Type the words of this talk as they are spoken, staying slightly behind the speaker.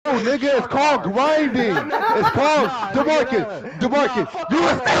nigga. It's called grinding. It's called Demarcus. You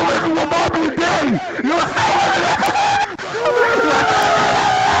were still living with mommy today. You were still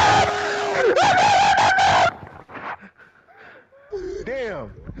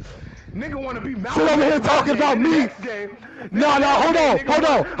Damn. Nigga wanna be sit over here talking about me. No, hold on.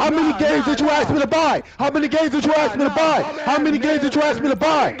 How many games did you ask me to buy? How many games did you ask me to buy? How many games did you ask me to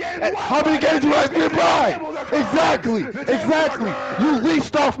buy? How many games did you ask me to buy? Exactly. You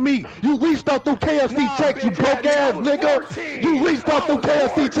leased off me. You leased off through KFC checks, you broke ass nigga. You leased off through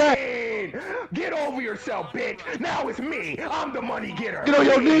KFC checks. Get over yourself, bitch. Now it's me. I'm the money getter. Get on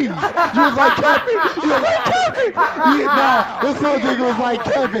your knees. You was like Kevin. Nah, this little nigga was like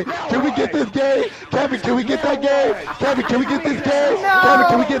Kevin. Can we get this game? Kevin, can we get that game? Kevin, can we get this game? Kevin,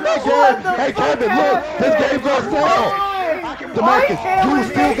 can we get that game? Hey, Kevin, look, this game's gonna sell. Demarcus, you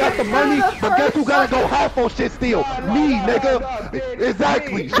still got the money, but guess who gotta go half on shit still? Me, nigga.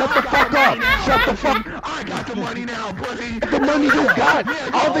 Exactly. Shut the fuck up. Shut the fuck. I got the money now, pussy. The money you got,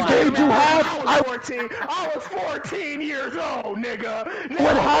 all the games you have. I was 14 years old, nigga.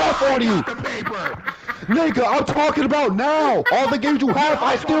 What half on you? The paper. Nigga, I'm talking about now. All the games you have,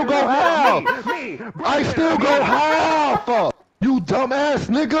 I still go half. I still go half. You dumbass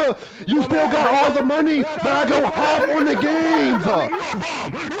nigga. You still got all the money, but I go half on the games.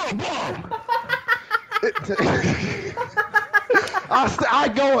 I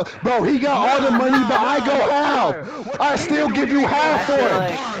go, bro, he got all the money, but I go half. I still give you half for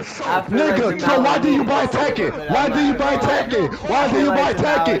it. Nigga, so why do you buy Tekken? Why do you buy Tekken? Why do you buy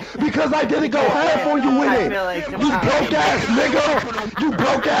Tekken? Because I didn't go half on you with it. You broke ass nigga. You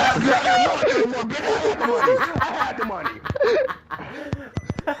broke ass nigga. I had the money.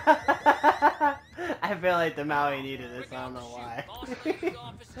 I feel like Dmauwe needed this, I don't know why.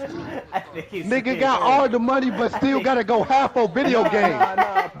 I think he's nigga got all the money but still gotta go half on video games.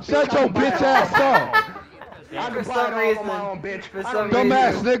 Shut your bitch ass up. For some reason,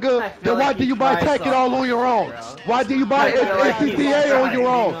 dumbass nigga, then why do you buy Tekken all on your own? Why do you buy NCTA on your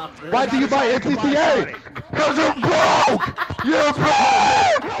own? Why do you buy NCTA? Cause you're broke! You're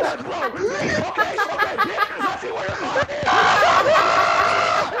broke! Okay, let's see where you're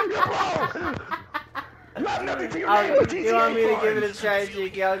You have nothing to your name with GTA. You want me to give it a try,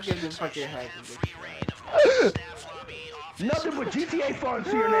 Jake? I'll give the fucking head. Nothing but GTA funds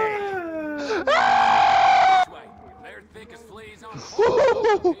to your name.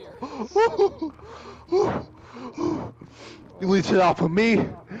 You leech it off of me?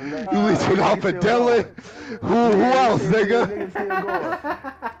 You leech it off of Dylan? Who else, nigga?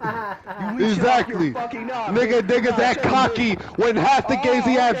 Exactly. Nigga, that cocky when half the games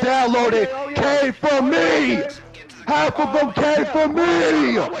he had downloaded came from me! Half of them came from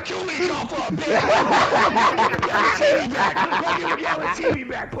me! What you leech off of, bitch? TV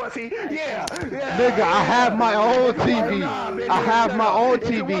back, pussy. Yeah. Nigga, I have my own TV. I have my own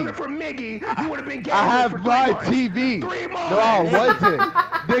TV. I have my TV. No, I wasn't.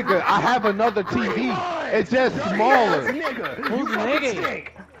 Nigga, I have another TV. It's just smaller. Who's nigga?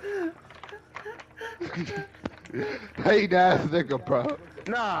 Hate ass nigga, bro.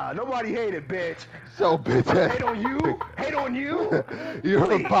 Nah, nobody hated, bitch. So bitch ass. Hate on you? Hate on you?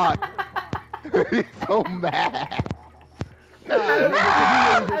 You're a bot. He's so mad. Nah,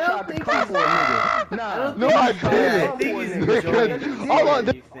 nigga, you just shot the car for a nigga. Nah. No, I didn't. Because all I'm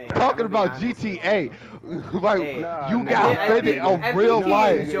talking about GTA. Like, you got offended on real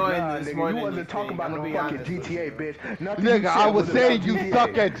life. You wasn't talking about no fucking GTA, bitch. Nigga, I was saying you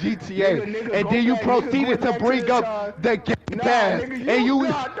suck at GTA, and then you proceeded to bring up the Game Pass, and you...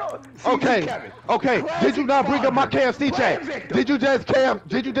 Okay, did you not bring up my KFC check? Did you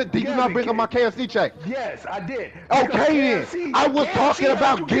not bring up my KFC check? Yes, I did. Okay then, I was talking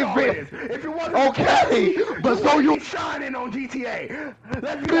about giving... Okay, but so you... shining on GTA.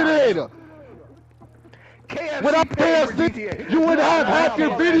 Let's get it. Without KFC, you would have half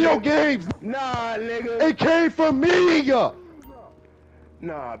your video games. Nah, nigga. It came from me. Nah,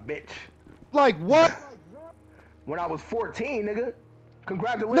 bitch. Like what? When I was 14, nigga.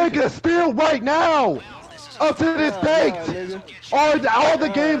 Congratulations. Nigga, still right now. Up to this date. All the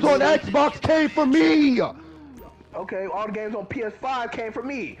games on Xbox came from me. Okay, all the games on PS5 came from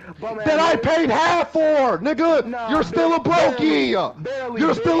me. That I paid half for, nigga. Nah, you're still a brokey. Barely,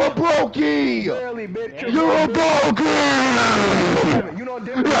 you're still a brokey. Barely, bitch. You're a brokey. You know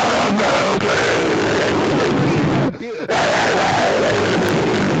different.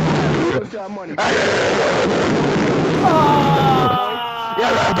 Money.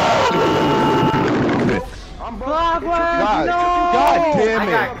 God damn it. I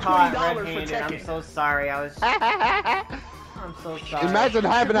got caught red-handed. I'm so sorry. I'm so sorry. Imagine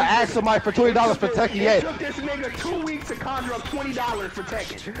having to ask somebody for $20 for Tekken. It Yeah. took this nigga 2 weeks to conjure up $20 for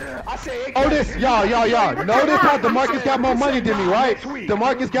Tekken. I say, Oh, this, y'all. Notice how DeMarcus got more money than me, right?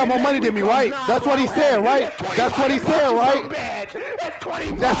 DeMarcus got more money than me, right? That's what he said, right? That's what he said, right?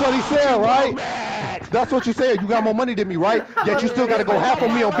 That's what he said, right? That's what you said. You got more money than me, right? Yet you still got to go half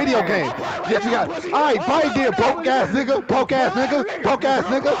on me on video games. Yet you got, all right, bite there, broke ass nigga, broke ass nigga, broke ass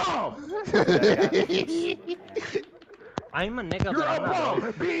nigga. I'm a nigga, You're but I'm a not.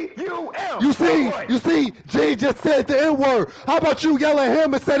 bum. B-U-M. You see, Jay just said the N-word. How about you yell at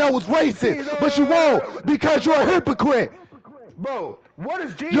him and say that was racist? But you won't, because you're a hypocrite. Bro, what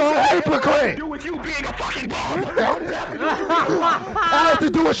does Jesus You're a hypocrite. do with you being a fucking bum? I have to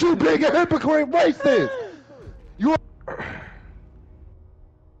do with you being a hypocrite racist. You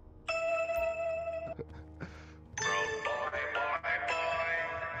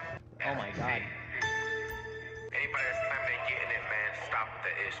Oh my god.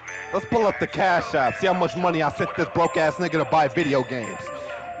 Let's pull up the cash app, see how much money I sent this broke ass nigga to buy video games.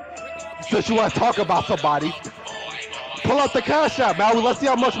 Since you want to talk about somebody, pull up the cash app, man. Let's see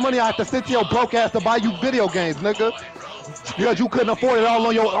how much money I have to send to your broke ass to buy you video games, nigga. Because you couldn't afford it all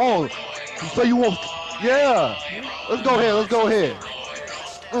on your own. So you won't, yeah. Let's go ahead.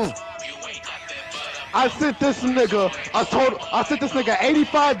 I sent this nigga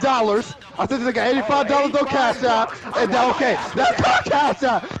 $85. I sent this nigga $85 on Cash App, and then, okay, that's on Cash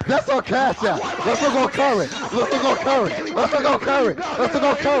App. Let's look on current.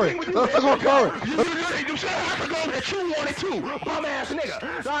 That you wanted to, bum ass nigga.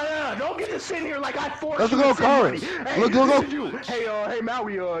 Nah, don't get to sitting here like I forced Let's you go to send current. money. Hey, Let's go. this is you. Hey,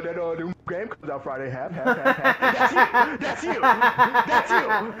 Maui, that new game comes out Friday. Half. That's you.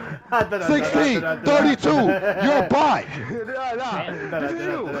 16, 32, you're a bot. This is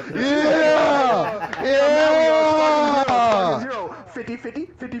you. Yeah.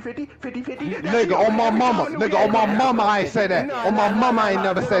 50-50. Nigga, on my mama, I ain't say that. On my mama, I ain't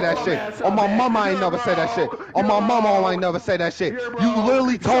never say that shit. On my mama, I ain't never say that shit. On my mama, I ain't never say that shit. You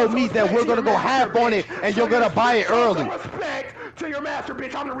literally told me that we're gonna go half on it and you're gonna buy it early. Respect to your master,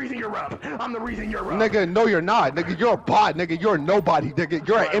 bitch. I'm the reason you're up. Nigga, no, you're not. Nigga, you're a bot. Nigga, you're nobody. Nigga,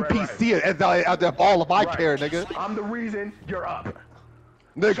 you're an NPC as of all of my care, nigga. I'm the reason you're up.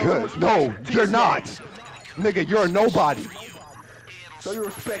 Nigga, no, you're not. Nigga, you're a nobody. So you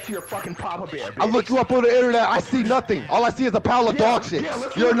respect to your fucking Papa Bear, bitch. I look you up on the internet, I see nothing. All I see is a pile of dog shit.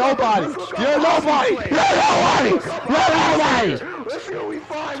 You're nobody. You're nobody. Let's see what we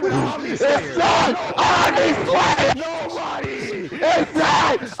find with Omni It's not Omni Slave. Nobody. It's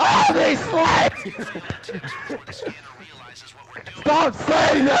not Omni Slave. Stop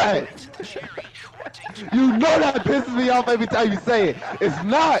saying that. You know that pisses me off every time you say it. It's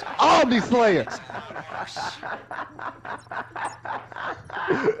not Omni Slayer.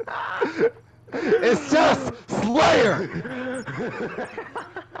 It's just Slayer.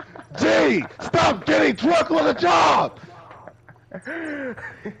 Gee, stop getting drunk on the job.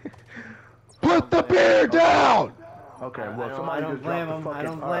 Put the beer down. Okay, well, somebody I don't just blame dropped him. the fucking... I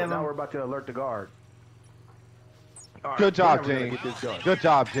don't blame Alright, now him. we're about to alert the guard. All right, Good job, now we're gonna Gene. get this done. Good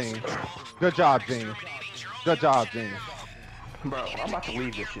job, Gene. Good job, Gene. Good job, Gene. Bro, I'm about to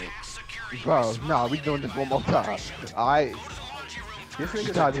leave this shit. Bro, nah, we doing this one more time. Alright? This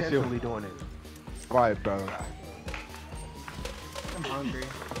nigga's Stop this shit. intentionally doing it. Right, bro. I'm hungry.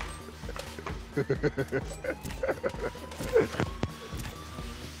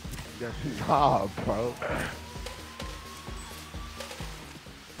 Stop, bro.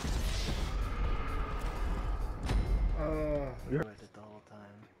 Worth it the whole time.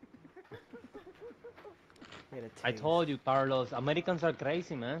 I told you, Carlos, Americans are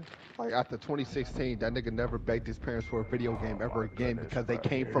crazy, man. Like after 2016, that nigga never begged his parents for a video game ever again because they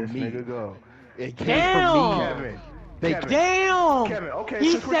came from me. It came from me. Kevin. They Damn! Kevin, okay,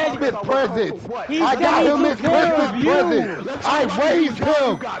 He since we're said talking about presents. what? He I got said him he his took care Christmas of you. present. I raised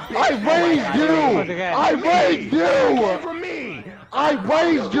him. I raised you. Came from me. I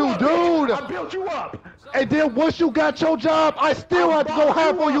raised you, dude. I built you up. And then once you got your job, I still have to go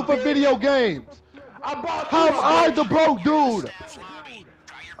half on you for video games. I bossed How you am up, I bitch. the broke dude?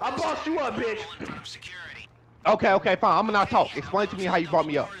 I bossed you up, bitch. Okay, fine. I'm gonna not talk. Explain to me how you brought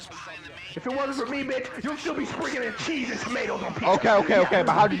me up. If it wasn't for me, bitch, you'll still be sprinkling cheese and tomatoes on pizza. Okay. But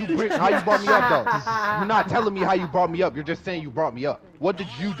how you brought me up though? You're not telling me how you brought me up. You're just saying you brought me up. What did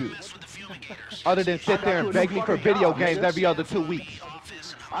you do? Other than sit there and beg me for video games every other 2 weeks.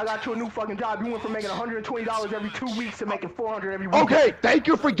 I got you a new fucking job. You went from making $120 every 2 weeks to making $400 every week. Okay, thank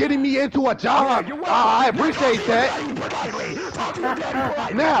you for getting me into a job. You're welcome. I appreciate that. Talk to your daddy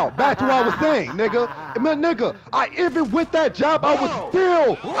politely. Now, back to what I was saying, nigga. Man, nigga, even with that job, I was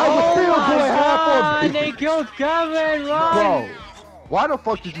still going half on. They killed Kevin, run! Bro, why the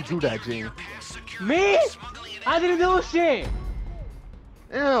fuck did you do that, Gene? Me? I didn't do shit.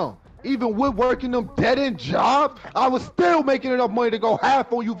 Damn. Even with working them dead-end jobs, I was still making enough money to go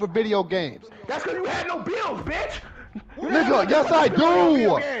half on you for video games. That's because you had no bills, bitch. Nigga, yes I do.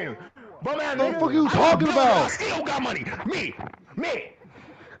 What the fuck you talking about? I still got money. Me.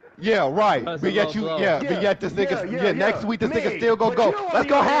 Yeah, right. That's But yet a you, low yeah, blow. but yet this nigga, next week this Me. nigga still gonna But go. you on Let's the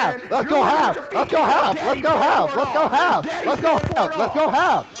go other half. hand, Let's go you half. use Let's go your half. feet. Let's go half. Let's go half. Daddy Let's go paid for half. it Let's go all.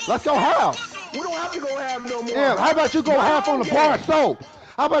 half. Let's go half. We don't have to go half no more. Yeah, how about you go half on the bar soap?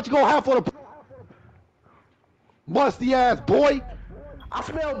 How about you go half on the musty ass boy? I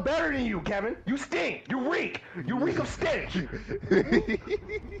smell better than you, Kevin. You stink. You reek. You reek of stench.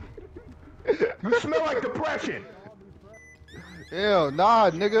 You smell like depression. Hell nah,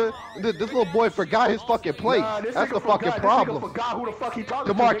 nigga. This little boy forgot his fucking place. Nah, this That's nigga the fucking forgot. problem. This nigga forgot who the fuck he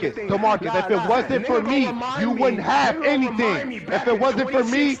talking Demarcus, to. if it wasn't for me, you wouldn't have anything. If it wasn't for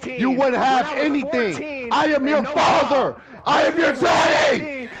me, you wouldn't have anything. I am your father. I am your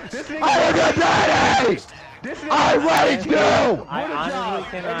daddy. I am your daddy. I raised you. I honestly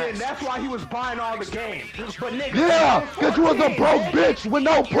cannot. And then that's why he was buying all the games. But nigga, Yeah, because you was a broke bitch with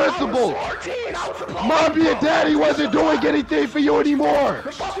no principles. Mommy and daddy wasn't doing anything for you anymore.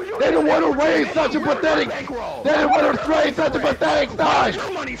 They didn't want to raise such a pathetic. They didn't want to raise such a pathetic son. Where's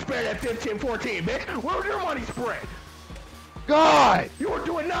your money spread at 15, 14, bitch? Where's your money spread? God, You were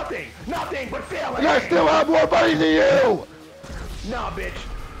doing nothing but failing. and I still have more money than you. Nah, bitch.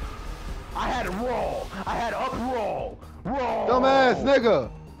 I had to roll. I had to up-roll. Roll. Dumbass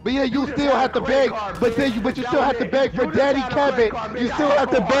nigga. But yeah, you still have to beg. But you still have to beg for Daddy Kevin. You still have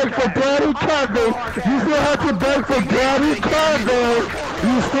to beg for Daddy Kevin. You still have to beg for Daddy Kevin.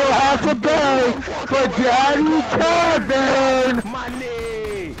 You still have to beg for Daddy Kevin.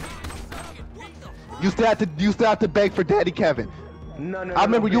 Money. You still have to beg for Daddy Kevin. No, I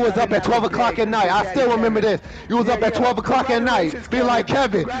remember you was up at 12 o'clock at night. I still remember this. You was up at 12 o'clock at night, being like,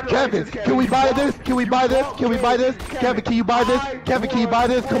 Kevin, can we buy this? Can we buy this? Can we buy this? Kevin, can you buy this? Kevin, can you buy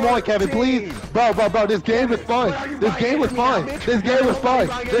this? Come on, Kevin, please. Bro, this game is fun. This game was fun. This game was fun.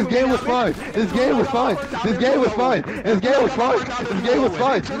 This game was fun. This game was fun. This game was fun. This game was fun. This game was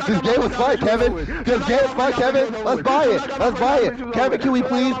fun. This game was fun, Kevin. This game was fun, Kevin. Let's buy it. Let's buy it. Kevin, can we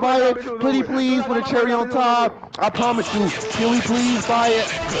please buy it? Pretty please with a cherry on top. I promise you. Can we please buy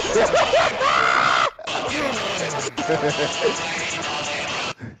it?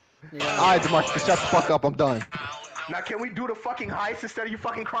 Alright, Demarcus, shut the fuck up. I'm done. Now, can we do the fucking heist instead of you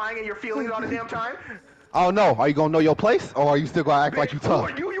fucking crying and your feelings all the damn time? I don't know. Are you gonna know your place, or are you still gonna act like you Who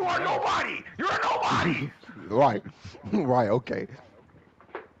tough? are you? You are nobody. You're a nobody. Right. Right, okay.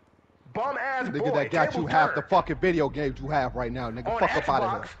 Bum ass boy. Nigga that got you table half the dirt. fucking video games you have right now, nigga. On Fuck up out of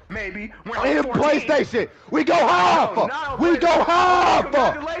Xbox, here. maybe. When I was In 14. PlayStation, we go half! No, We go half!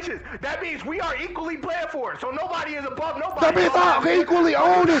 Congratulations. That means we are equally playing for it. So nobody is above nobody. That means I equally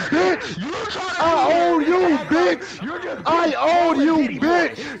own it, bitch! I own you, bitch! You're just I own you,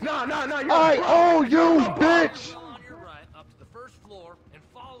 bitch! No. I own you, bitch! On your right, up to the first floor, and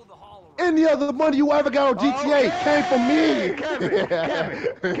follow the hall around. Any other money you ever got on GTA came from me!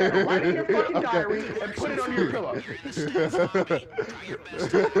 Kevin, write in your fucking diary and put it on your pillow.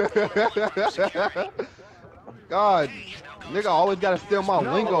 God, nigga always gotta steal my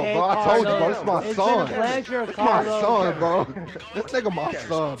lingo, Okay, bro. I told you, bro. This is my Carlos, son. it's been a pleasure, This my Carlos. son, bro. This nigga my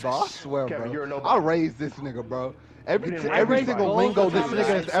son, bro. I swear, Kevin, you're a bro. nobody. I raised this nigga, bro. Every didn't every raise single anybody. lingo this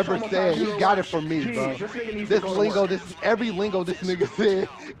nigga has ever said, he got it from me, bro. Jeez, this nigga needs to This go to lingo, work. every lingo this nigga said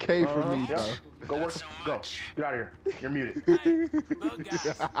came from me, bro. Yep. Go work. Go. Get out of here. You're muted. Bug guys,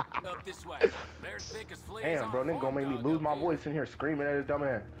 up this way. They're thick as fleas. Damn, bro, nigga gonna make me lose my voice in here screaming at his dumb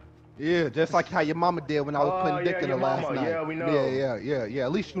ass. Yeah, just like how your mama did when I was Oh, putting dick yeah, in her your last mama. night. Yeah, we know. Yeah.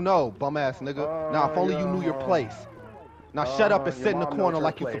 At least you know, bum ass nigga. Now, if only you knew your yeah. place. Now shut up and Your sit in the mom corner knows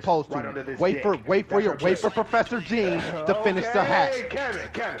like her you're place, supposed right under to. this Wait for dick. That's her place. Professor Gene to finish the hatch. Hey, Kevin.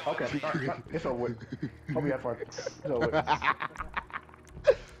 Okay, all right, it's over with. Hope you have fun. It's over with.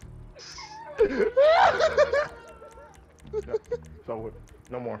 It's over with.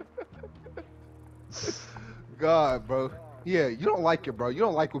 No more. God, bro. Yeah, you don't like it, bro. You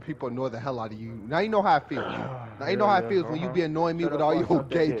don't like when people annoy the hell out of you. Now you know how it feels. Now you know how it feels when you be annoying me Shut with up, all boy. your Suck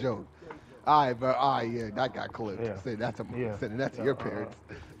that gay dick. jokes. Alright, bro. Alright, yeah, that got clipped. Yeah. Send that to Yeah. send that to your parents.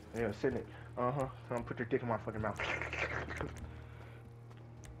 Yeah, send it. Come put your dick in my fucking mouth.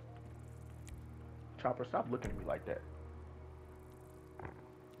 Chopper, stop looking at me like that.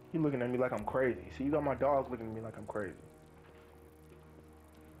 You looking at me like I'm crazy. See, you got my dog looking at me like I'm crazy.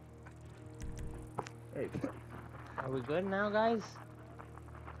 Hey, bro. Are we good now, guys?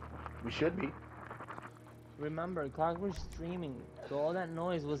 We should be. Remember, Clock was streaming, so all that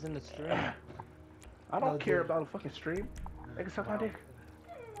noise was in the stream. I don't care about a fucking stream. They can suck my dick.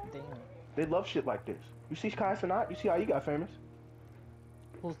 Damn. They love shit like this. You see Kai Cenat? You see how he got famous?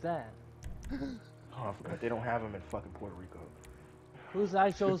 Who's that? Oh, I forgot. They don't have him in fucking Puerto Rico. Who's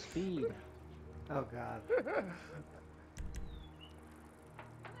I Show's feed? Oh god.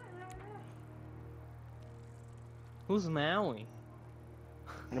 Who's Maui?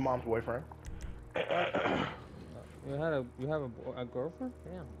 Your mom's boyfriend. You have a girlfriend?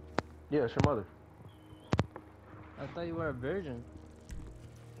 Damn. Yeah, it's your mother. I thought you were a virgin.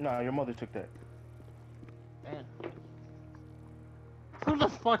 Nah, your mother took that. Damn. Who the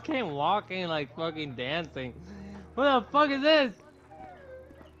fuck came walking like fucking dancing? What the fuck is this?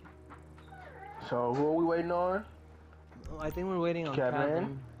 So who are we waiting on? Oh, I think we're waiting on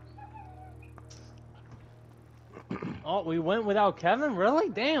Kevin. Kevin. Oh, we went without Kevin? Really?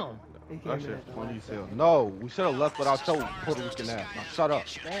 Damn. That shit funny as hell. No, we should have left without your Puerto Rican ass. Now shut up.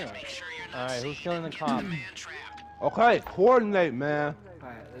 Damn. Alright, who's killing the cop? Okay, coordinate, man.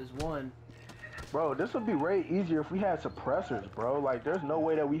 Alright, there's one. Bro, this would be way easier if we had suppressors, bro. Like, there's no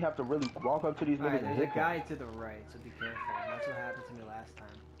way that we have to really walk up to these niggas Alright, and there's hit a them. guy to the right, so be careful. That's what happened to me last time.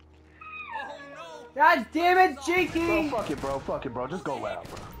 Oh no! God damn it, Bro, Jakey! fuck it, bro. Fuck it, bro. Just go loud,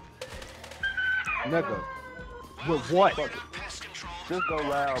 bro. Nigga. With what? Fuck it. Just go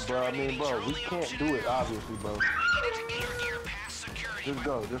loud, bro. I mean, bro, we can't do it, obviously, bro. Just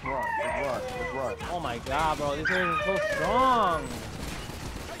go. Just run. Just run. Just run. Oh my god, bro, this is so strong.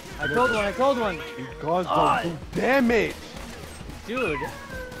 I killed one, I killed one. You guys don't do damage. Dude,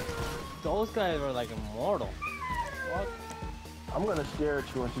 those guys were like immortal. What? I'm gonna stare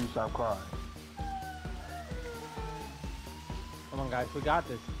at you until you stop crying. Come on, guys, we got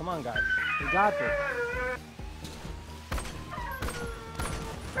this. Come on, guys, we got this.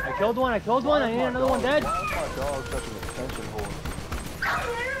 I killed one, I killed one. I need another one dead. Why is my dog such an attention whore?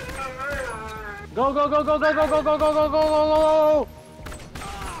 Go, go, go, go, go, go, go, go, go, go, go, go, go.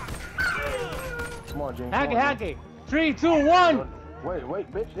 Come on, James. Hack it, hack it. 3, 2, 1. Wait,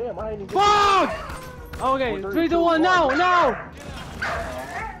 wait, bitch. Damn, I ain't even. Fuck! Okay, 3, 2, 1, now, now.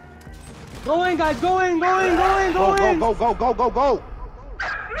 Go in, guys, go in, go in, go in, go in. Go, go, go, go, go, go.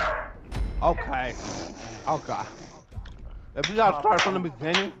 Okay. Okay. If we gotta start from the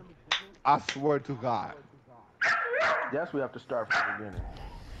beginning, I swear to God. Yes, we have to start from the beginning.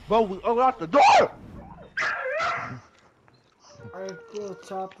 But we unlocked the door! I feel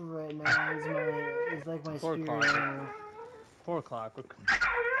Chopper right now. He's like my 4 spirit o'clock. animal. 4 o'clock.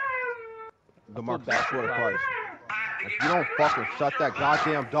 The Marcus, I swear to Christ. If you don't fucking shut that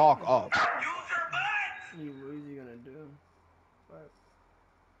goddamn dog up. What is he gonna do? What?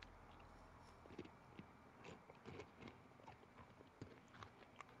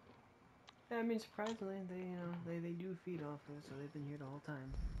 Yeah, I mean, surprisingly, they do feed off it, so they've been here the whole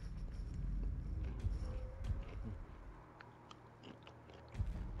time.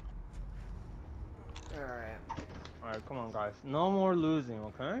 Alright. Alright, come on, guys. No more losing,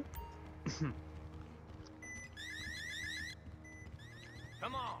 okay?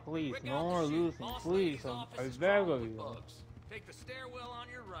 Come on! Please, Quick no out more the chute. losing. Boss Please, lady's I office is beg crawling of with you. bugs. Take the stairwell on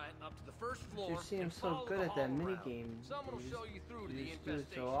your right up to the first floor. Just see him and so follow good the at that hall mini around. game. Someone will show you through to the You just do it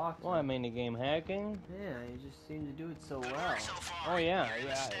infestation. so often. What, minigame hacking? Yeah, you just seem to do it so well. Oh yeah,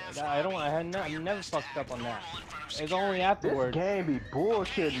 I never fucked up on that. It's only This afterwards. game be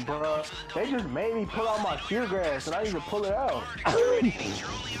bullshitting, bro. They just made me pull out my tear gas and I didn't even pull it out.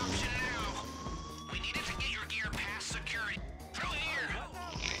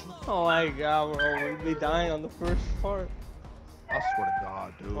 Oh my god, bro, we'd be dying on the first part. I swear to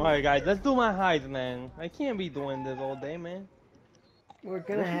God, dude. Alright guys, let's do my hides, man. I can't be doing this all day, man. We're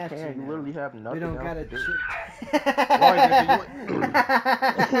gonna Yes, you have can. to. You now. literally have We nothing don't else gotta to do.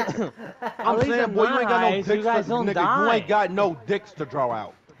 I'm least saying, in boy, you my ain't got no eyes, you dicks guys to, don't nigga, die. you ain't got no dicks to draw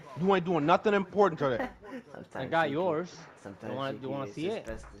out. You ain't doing nothing important today. I got yours. Sometimes You wanna see it?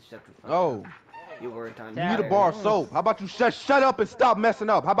 Best to shut the fuck Oh, up. You worked on you need a that. bar of soap. How about you shut up and stop messing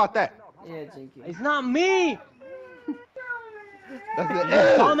up? How about that? Yeah, Jinky. It's not me! That's Your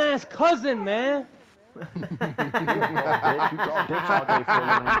it. dumbass cousin, man! Bitch, you talk dicks all day for a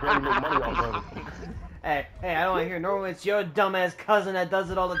living. You barely make money off of it. Hey, I don't want to hear. Normally it's your dumbass cousin that does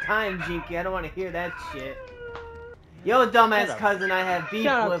it all the time, Jinky. I don't want to hear that shit. Your dumbass Shut up. cousin I have beef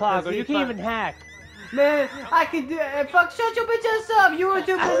Shut with. up, 'cause Clogger, he you can't fuck- even hack. Man, I can do it. Fuck, shut your bitch ass up. You were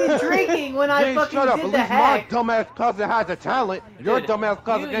too busy drinking when I James, fucking shut up. did At the least my hack. dumbass cousin has a talent. Your Dude, dumbass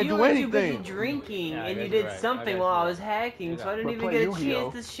cousin can't you do were too anything. busy drinking, Yeah, I and you guess did you're right. something I guess while I you're was hacking, so I didn't But even play get a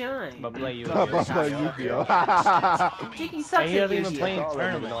Yu-Gi-Oh. chance to shine. But play You Yu-Gi-Oh. fucking Play suck. Yu-Gi-Oh. Jiggy sucks And he at doesn't even Yu-Gi-Oh. play in That's all I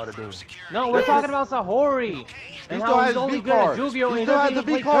really know tournaments. how to do. No, we're talking about Sahori. He And still how has he's his only V good at card. Yu-Gi-Oh! He And he still has doesn't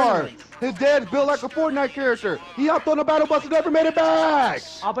the even V play card. tournaments. His dad's built like a Fortnite character. He hopped on the battle bus and never made it back.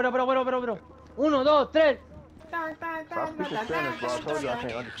 Ah, pero. 1, 2, 3. Stop speaking Spanish, bro. I told you I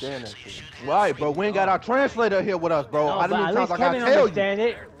can't understand that shit. Right, bro. We ain't got our translator here with us, bro. No, I but didn't at even least sound like I Kevin tell you. understand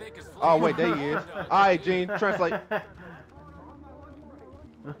it. Oh, wait, there he is. All right, Gene, translate.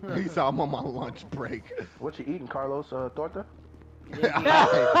 He said I'm on my lunch break. What you eating, Carlos? Torta?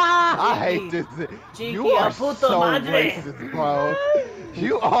 I hate this. You are so racist, bro.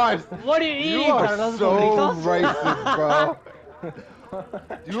 You are. What are you eating, You are Carlos? so Burritos? racist, bro.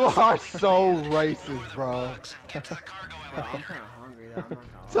 You are so racist, bro. Bro, I'm kind of hungry though. I'm not gonna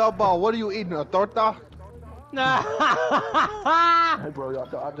lie. Tell about what are you eating? A torta? Hey, bro,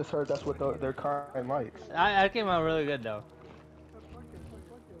 I just heard that's what their kind likes. That came out really good though.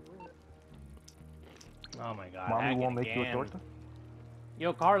 Oh my god. Mommy hacking won't make you a again. torta?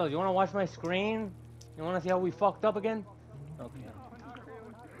 Yo, Carlos, you wanna watch my screen? You wanna see how we fucked up again? Okay.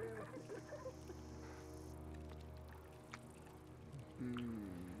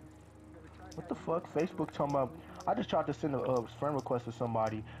 What the fuck? Facebook talking about. I just tried to send a friend request to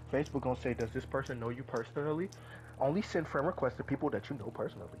somebody. Facebook gonna say, does this person know you personally? Only send friend requests to people that you know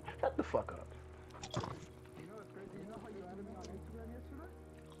personally. Shut the fuck up.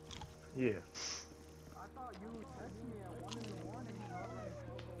 Yeah.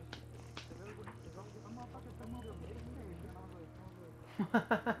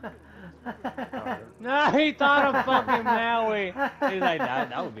 Nah, he thought of fucking Maui. He's like,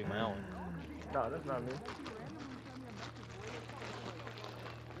 that would be Maui. No, that's not me.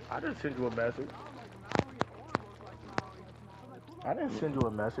 I didn't send you a message. I didn't send you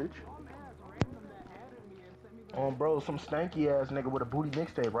a message. Bro, some stanky ass nigga with a booty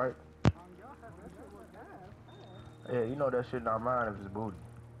mixtape, right? Yeah, you know that shit not mine if it's booty.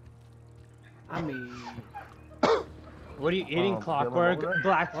 I mean, What are you eating, Dylan, Clockwork? over there?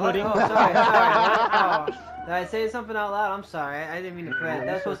 Black what? pudding? Oh, sorry. Oh, did I say something out loud? I'm sorry. I didn't mean to Yeah, press. you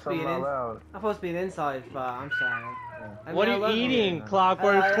That's said supposed to be something an. out loud. I'm supposed to be an inside spot. I'm sorry. I mean, What I are love you eating, you.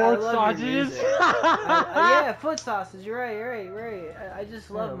 Clockwork? I Pork love your sausages? music. Yeah, foot sausage. You're right. I just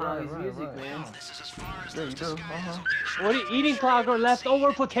love Yeah, Maui's right, music, right. man. Yeah, you do. What are you eating, Clockwork?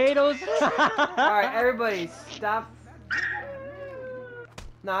 Leftover potatoes? Alright, everybody, stop.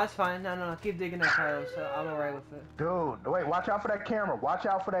 No, that's fine. No. Keep digging that, Carlos. I'm alright with it. Dude, wait, watch out for that camera. Watch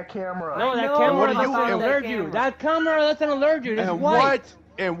out for that camera. No, that know, camera what are doesn't you- alert that you. camera. That camera doesn't alert you. It's And white.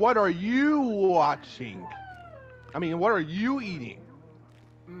 what are you watching? I mean, what are you eating?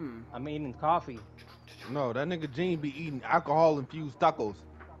 I'm eating coffee. No, that nigga Gene be eating alcohol-infused tacos.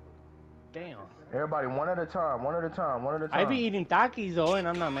 Damn. Everybody, one at a time. I be eating Takis though, and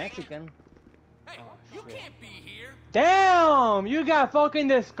I'm not Mexican. Hey, you can't be here. Damn! You got fucking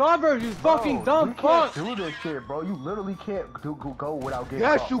discovered, you fucking dumb you can't fuck! do this shit, bro. You literally can't go without getting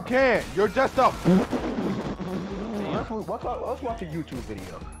Yes, caught. you can. You're just a. Let's watch a YouTube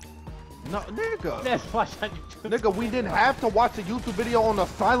video. No, nigga. Let's watch on YouTube. Nigga, we didn't have to watch a YouTube video on the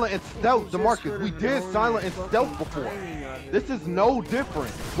silent and stealth, DeMarcus. We did silent and stealth before. This is no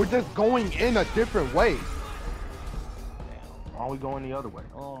different. We're just going in a different way. Why are we going the other way?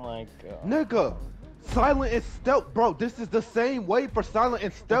 Oh my god. Nigga, silent and stealth, bro. This is the same way for silent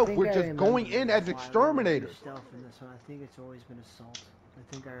and stealth. We're just going in as exterminators. Stealth in this one. I think it's always been assault. I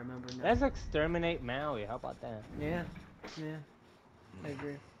think I remember now. Let's exterminate Maui. How about that? Yeah. I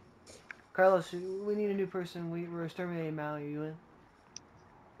agree. Carlos, we need a new person. We're exterminating Maui. You in?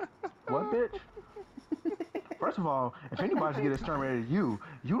 What, bitch? First of all, if anybody's get exterminated, you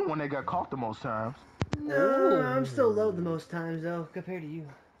the one that got caught the most times. No, I'm still low the most times though, compared to you.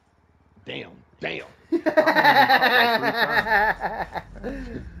 Damn.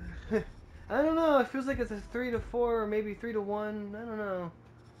 I don't know. It feels like it's a 3 to 4 or maybe 3 to 1. I don't know.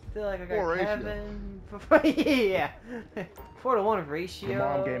 I feel like I got 4 ratio. Kevin. Yeah. 4 to 1 ratio. Your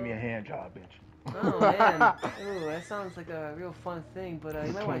mom gave me a hand job, bitch. Oh man. Ooh, that sounds like a real fun thing, but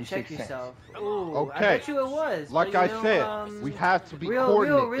you might want to check 26 cents. yourself. Ooh, Okay. I bet you it was. Like but, I you know, said, we have to be real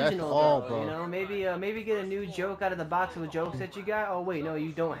coordinated. original That's all, though, bro. you know, maybe get a new joke out of the box of jokes that you got. Oh wait, no,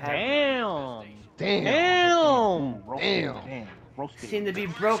 you don't have. Damn! Damn. Damn! Damn. Roasted. Seem to be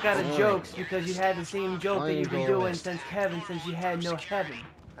broke out of jokes because you had the same joke that you've been doing since you had no heaven.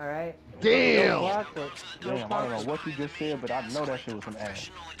 All right. Damn. Damn, I don't know what you just said, but I know that shit was some ass.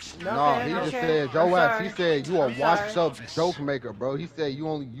 No, No, okay, he just okay. said, I'm Joe ass, sorry. he said you a I'm washed sorry. up joke maker, bro. He said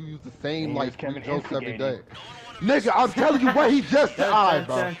you use the same And like here's 3 Kevin jokes every day. instigating. Nigga, I'm telling you what he just said. Alright,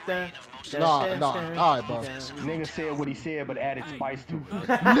 bro. Dun, dun, Nah, dun, nah. dun, Alright, bro. dun. Nigga said what he said, but added spice to it.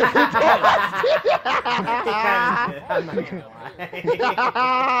 I'm not gonna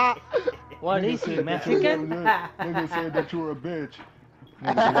lie. What is he, Mexican? Nigga said that you were a bitch.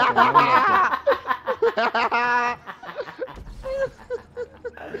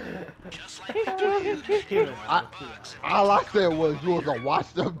 All I said was you was a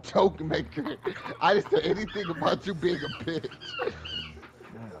washed up joke maker. I didn't say anything about you being a bitch.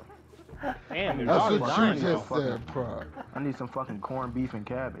 Damn, your That's dog is what dying, you bro. just said, bro. I need some fucking corned beef and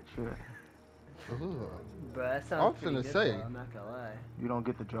cabbage. Shit. Ugh. Bro, that sounds I'm finna pretty good, say. though, I'm not gonna lie. You don't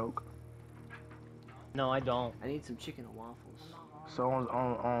get the joke. No, I don't. I need some chicken and waffles. So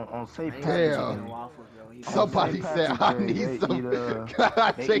on Safe I need some Damn. chicken and waffles, bro. You Somebody St. said I Patrick's Day, need they some eat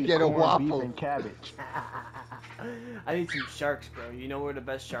chicken and corned beef waffles. and cabbage. I need some sharks, bro. You know where the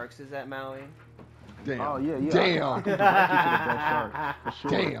best sharks is at Maui? Damn. Oh yeah, yeah. Damn. I can direct you to the best shark, for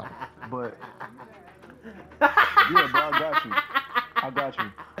sure. Damn. But yeah, bro, I got you.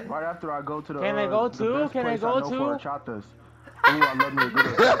 Right after I go to the Can I go the too? best Can I place go know too? for horchatas. Ooh, I love me a good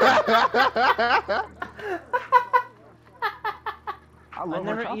horchata. I love I've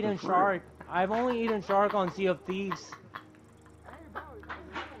never horchata, eaten for real. shark. I've only eaten shark on Sea of Thieves.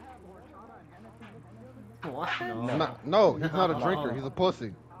 What? No, he's not a drinker. He's a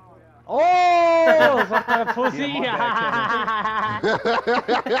pussy. Oh, fuck that pussy! Yeah,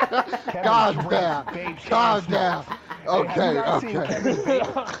 God drinks, damn. vapes, God and damn. smokes. Okay, Have you not seen okay. Kevin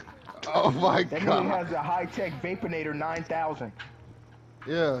vape? Oh my That nigga god. has a high-tech Vaponator 9000.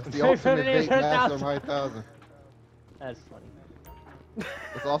 Yeah, it's the ultimate vape master 10,000. 9000. That's funny.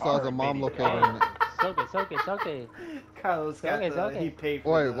 This also has a mom locator in it. Soak it, soak it, soak it. Carlos got Okay, the, okay. he paid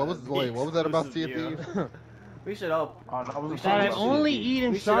for Wait, what was that about Sea of Thieves? We should all I was should That I've just- only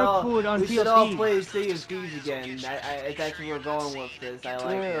eaten we should all, shark food on we Sea should of all Thieves. play Sea of Thieves again. It's actually where we're going with this. I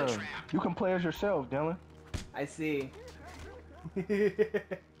like Yeah, it. you can play as yourself, Dylan. I see.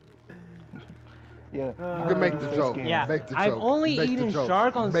 Yeah, You can make the joke. Yeah, Make the joke. I've only Make the eaten joke.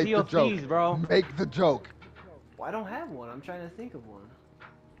 shark on Make Sea the of joke. Thieves, bro. Make the joke. Well, I don't have one. I'm trying to think of one.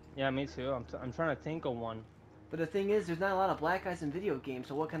 Yeah, me too. I'm trying to think of one. But the thing is, there's not a lot of black guys in video games,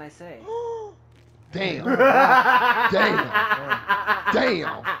 so what can I say? Damn. Damn. Damn. you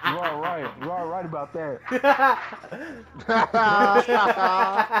are right. You are right about that.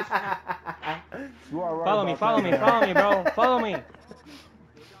 You are right. Follow me, about follow that, me, man. follow me, bro. Follow me.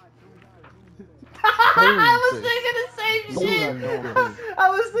 I was thinking the same shit. I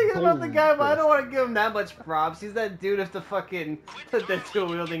was thinking about the guy, but I don't want to give him that much props. He's that dude with the fucking the two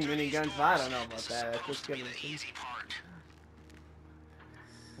wielding miniguns. So I don't know about that. That's just giving it.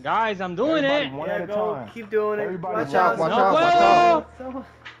 Guys, I'm doing Everybody it. one Yeah, at a go. time. Keep doing it. Everybody Watch Watch out, out. watch No out, watch puedo. out.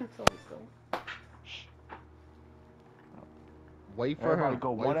 So. Wait for Everybody her.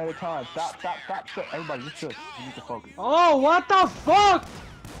 go Wait. one at a time. Stop, stop, stop, stop. Everybody, just chill. You need to focus. Oh, what the fuck?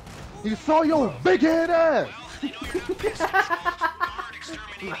 He saw your big head ass.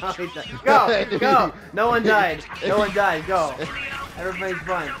 Go, go. No one died. No one died. Go. Everybody's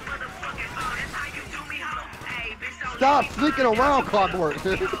fine. Stop sneaking around, Clockwork.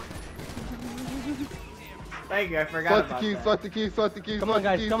 Thank you. I forgot Swipe the about keys, that. swipe the keys, swipe the keys. Come on, swipe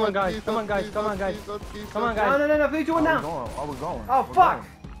the guys, keys, come on, swipe the guys, keys, come on, swipe the guys, keys, come on, swipe the guys. keys, swipe the keys, Come on, swipe the No, guys. no, no, no. 3, 2, 1 I now. was going. Oh, We're fuck.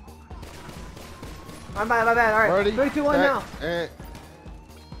 going. My bad. All right. Ready? 3, 2, 1 set, now. And...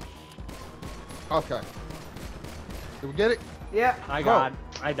 Okay. Did we get it? Yeah. I died.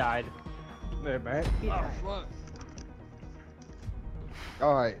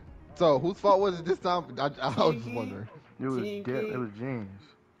 All right. So whose fault was it this time? I was just wondering. It was Kinky. it was James.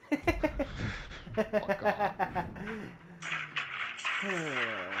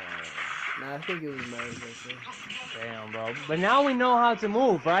 Nah, I think it was Mary. Actually. Damn, bro. But now we know how to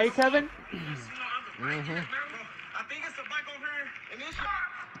move, right, Kevin?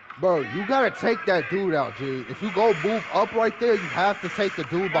 Bro, you gotta take that dude out, G. If you go move up right there, you have to take the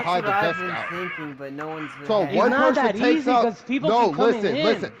dude behind the That's desk what I've out. been thinking, but no one's been. So having- one It's not person that takes easy, out. 'cause people No, keep coming listen, in.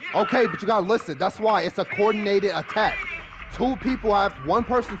 listen. Okay, but you gotta listen. That's why it's a coordinated attack. Two people have one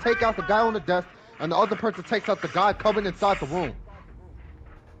person take out the guy on the desk, and the other person takes out the guy coming inside the room.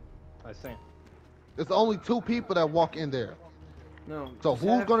 I see. There's only two people that walk in there. No. So just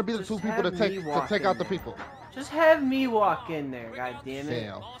who's have- gonna be the just two people have to me take walk out in the there. people? Just have me walk in there. God damn it.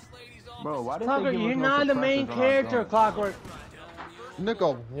 Damn. Bro, why did Clockwork, they give you're us no not the main suppressors on our character, guns? Clockwork.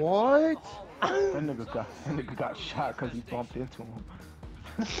 Nigga, what? That nigga got shot because he bumped into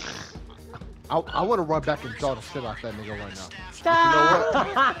him. I want to run back and jaw the shit out that nigga right now.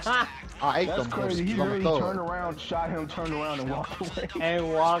 Stop! I ate That's them. crazy. He I'm a literally thug. turned around, shot him, turned around, and walked away.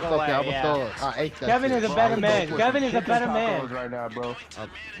 And walk It's away. okay, I'm a Yeah. thug. I ate that Kevin shit. is a Bro, better I was man. going for Kevin is a Chicken better tacos man. right now, bro.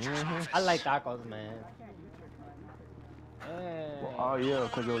 I like tacos, man. Oh yeah,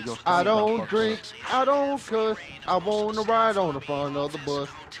 cause your I stomach don't got drink, fucked I don't cuss, I wanna ride on the front of the bus.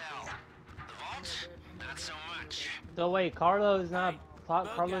 So wait, Carlo's not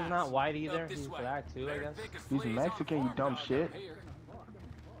white either. He's black too, I guess. up. He's Mexican, you dumb shit.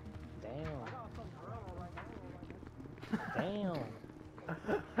 Damn.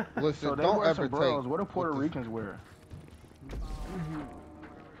 Listen, So they don't wear ever sombreros. take. What do Puerto Ricans wear?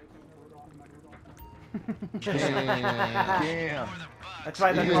 Damn. That's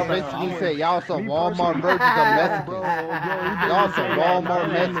why You they just call basically them. say y'all some Me Walmart personally- versions of Bro, Mexicans. Y'all some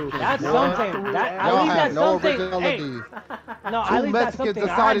Walmart Mexicans. That's boy. something. That, at Y'all least have that's no something. Hey, originalities. no, at Two least that's Mexicans something. I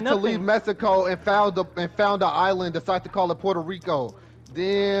had decided to nothing. leave Mexico and found an island, decided to call it Puerto Rico.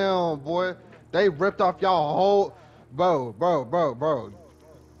 Damn, boy. They ripped off y'all whole bro.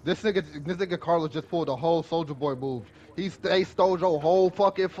 This nigga Carlos just pulled a whole Soldier Boy move. They stole your whole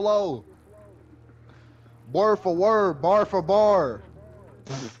fucking flow. Word for word, bar for bar.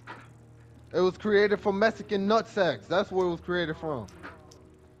 It was created from Mexican nutsacks. That's where it was created from.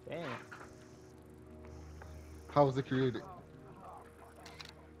 Damn. How was it created?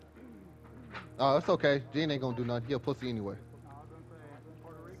 Oh, it's okay. Gene ain't gonna do nothing. He a pussy anyway.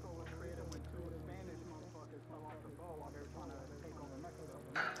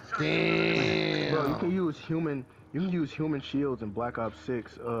 Damn. Bro, you can use human shields in Black Ops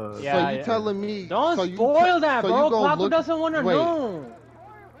 6. Yeah. So you telling me? Don't so you spoil that, so bro. you gonna Clapper look- doesn't want to wait. know.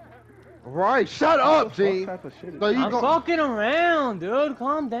 Right, shut up, What Gene. type of shit is So you I'm gon- fucking around, dude.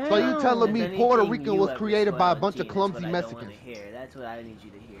 Calm down. So you telling me If Puerto anything Rican you was ever created by a spoil, bunch of Gene, clumsy that's what I don't wanna Mexicans? hear. That's what I need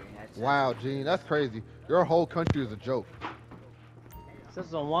you to hear. That's Wow, Gene, that's crazy. Your whole country is a joke. This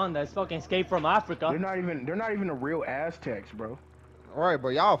is the one that's fucking escaped from Africa. They're not even the real Aztecs, bro. All right,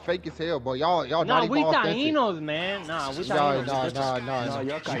 bro, y'all fake as hell, bro. Y'all Nah, not we even authentic. Taínos, man. Nah, we Nah, Taínos. No, y'all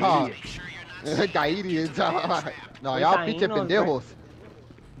Nah. idiots. Caídos. No, We y'all Taínos, pinche pendejos.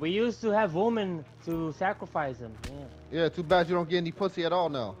 We used to have women to sacrifice them. Yeah. Yeah, too bad you don't get any pussy at all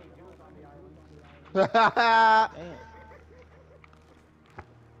now. Damn.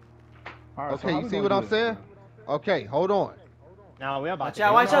 All right, so Okay, how you we see gonna what do I'm this, saying? bro? Okay, hold on. Now we're about Watch to out,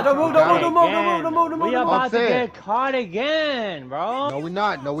 get watch out. Don't move, caught don't move, again. don't move, don't move, We don't move. about I'm to saying. get caught again, bro. No, we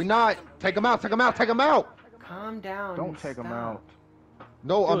not. No, we not. Take him out. Take him out. Take him out. Calm down. Don't take them out.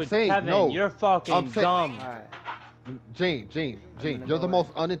 No, Dude, I'm saying Kevin, no. you're fucking I'm saying- dumb. Alright. Gene, gonna you're the go most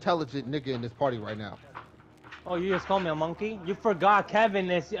unintelligent nigga in this party right now. Oh, you just called me a monkey? You forgot Kevin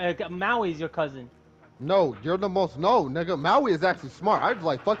is Maui's your cousin. No, you're the most. No, nigga. Maui is actually smart. I just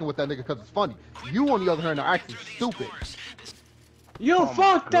like fucking with that nigga because it's funny. You, on the other hand, are actually stupid. You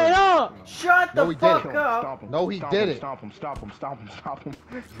fucked it up. Shut No, the he fuck didn't. up. Stomp him. No, he Stomp did him, it. Stomp him, stop him, stop him, stop him.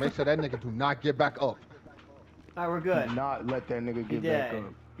 Make sure that nigga do not get back up. Alright, we're good. Do not let that nigga He get back died.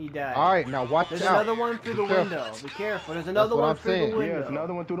 up. He died. All right, now watch There's out. another one through the Be careful. window. Be careful. There's another what one I'm through saying. the window. Yeah, it's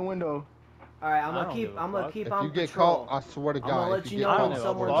another one through the window. Alright, I I'm don't gonna keep. give a I'm gonna fuck. keep If on you get patrol. caught, I swear to I'm gonna God, let if you you know get I when don't caught, give a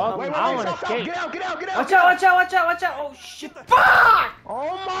someone's fuck. coming. I wanna escape. Get out, get out, get out. Watch out! Watch out! Watch out! Watch out! Oh shit! Fuck!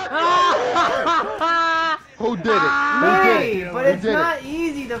 Oh my god. who did it? Who did Me, it? but Who it's did not it?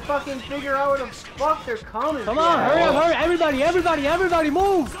 easy to fucking figure out where the fuck they're coming Come from. on, hurry up, hurry! Everybody,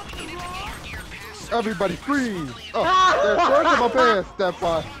 move! Everybody freeze! Oh, there's first of my pants, step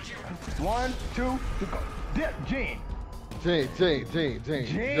five. 1, 2, 3, go. Dip, Gene. Gene. Gene.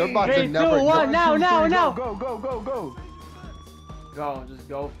 You're about to 3, 2, never. 1, now. Go, go, go, go. Go, just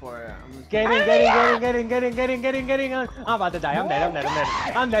go for it. I'm just Getting. I'm about to die.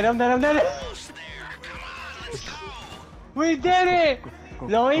 I'm dead. We did it!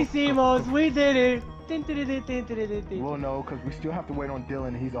 Lo hicimos, we did it! Well, no, because we still have to wait on Dylan,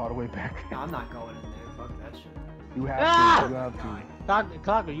 and he's all the way back. No, I'm not going in there. Fuck that shit. You have to, you have to.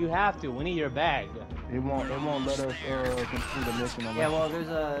 Clocker, you have to. We need your bag. It won't let us complete the mission unless. Yeah, well, there's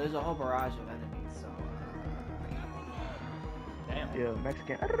a whole barrage of enemies, so. Damn. Yeah,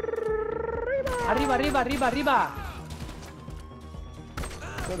 Mexican. Arriba.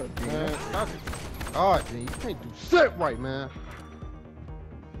 Shut up, Gene. Man, oh, Gene, you can't do shit right, man.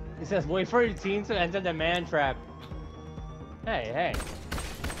 It says, wait for your team to enter the man trap. Hey.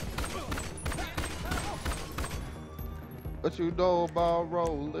 What you know about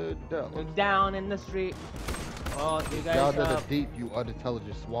rolling down? Down in the street. Oh, you guys Down to the deep, you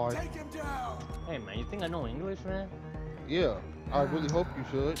unintelligent swine. Hey, man, you think I know English, man? Yeah, I really hope you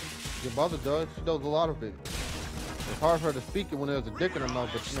should. Your mother does. She knows a lot of it. It's hard for her to speak it when there's a dick in her mouth,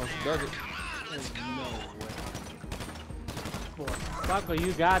 but you know she does it. There's no way. Fucker,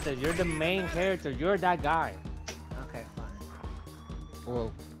 you got this. You're the main character. You're that guy. Okay, fine.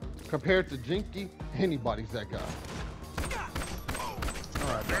 Well, compared to Jinky, anybody's that guy.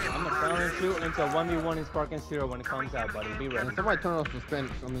 Alright, bro. I'm gonna challenge you into 1v1 in Spark and Zero when it comes out, buddy. Be ready. And somebody turn off some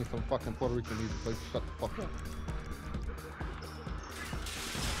Spanish, some fucking Puerto Rican music, so you shut the fuck up.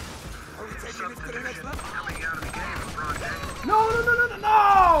 Are we taking this to the next level? Coming out of the game, LeBron James.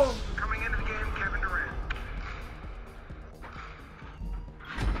 No! Coming into the game, Kevin Durant.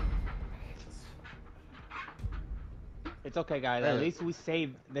 It's okay, guys. At least we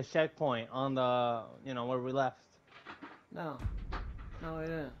saved the checkpoint on the, you know, where we left. No, we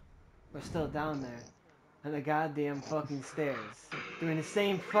didn't. We're still down there. On the goddamn fucking stairs. Doing the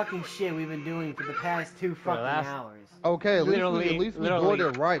same fucking shit we've been doing for the past 2 fucking hours. Okay, at least we Literally.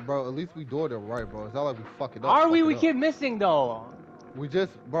 doing it right, bro. At least we doing it right, bro. It's not like we fuck it up. Are we? We keep missing, though. We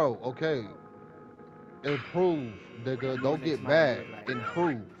just, bro, okay. Improve, nigga. Don't get bad.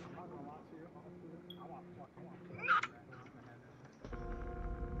 Improve.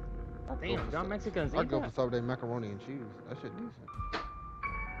 Damn, John Mexicans I eat go that? for some of that macaroni and cheese. That shit decent.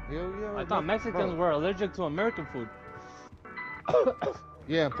 Hell yeah. I thought Mexicans were allergic to American food.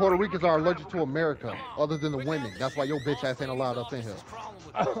 Yeah, Puerto Ricans are allergic to America, other than the women. That's why your bitch ass ain't allowed up in here.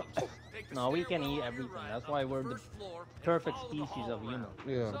 No, we can eat everything. That's why we're the perfect species of human.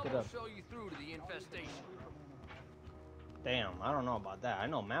 Yeah. Look it up. Damn, I don't know about that. I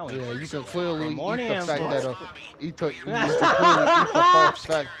know Maui. Yeah, you can clearly eat morning the and fact food. that you can clearly eat the false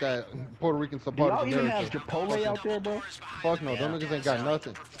fact that Puerto Ricans are part of Y'all even have America. Chipotle out there, bro? Fuck no, them niggas ain't got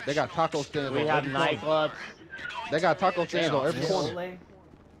nothing. They got taco stands We on have every corner. nightclubs. They got taco stands on every corner. Chipotle?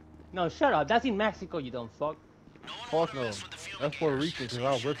 No, shut up. That's in Mexico, you dumb fuck. Fuck no. That's Puerto Rican, cause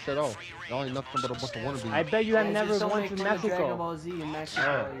I'll rip that off. Y'all ain't nothing but a bunch of wannabes. I bet you have There's never just so went many to fun Dragon Mexico. Ball Z in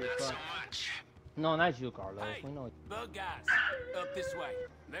Mexico. You're fucked. No, not you, Carlos. We know. Bug guys, up this way.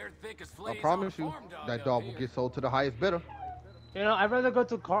 They're thick as I fleas promise on a you, farm dog that up dog will here. get sold to the highest bidder. You know, I'd rather go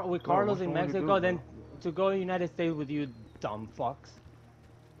to with Carlos what's in wrong with Mexico you, than to go to the United States with you, dumb fucks.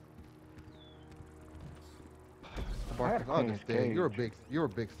 Bark, I understand. You're a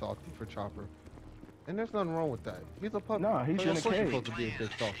big softy for Chopper. And there's nothing wrong with that. He's a puppy. Nah, he's So in a of course you're cage. supposed to be a big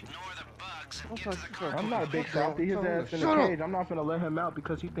softy. I'm not a big softy. His ass in Shut the up. cage. I'm not gonna let him out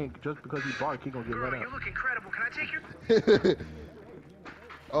because he think just because he bark, he gonna get let Girl, out. you look incredible. Can I take your...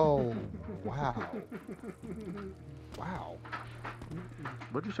 Oh, wow. Wow.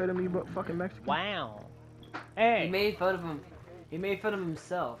 What'd you say to me about fucking Mexican? Wow. He Hey. made fun of him. He made fun of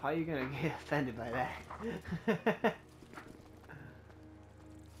himself. How are you gonna get offended by that?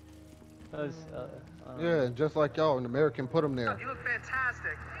 Yeah, just like y'all, an American put him there. You look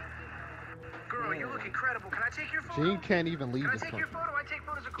fantastic. Girl, you look incredible. Can I take your photo? Gene can't even leave Can I this take country. your photo? I take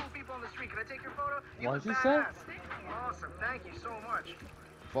photos of cool people on the street. Can I take your photo? What'd look you say? badass. Awesome. Thank you so much.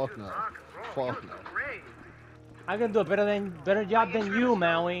 Fuck Dude, no. rock and roll. Fuck You no. look great. I can do a better job than you,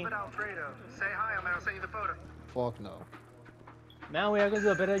 Maui. But Alfredo, say hi. I'm gonna send you the photo. Fuck no. Maui, I can do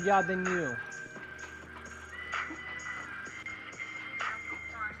a better job than you.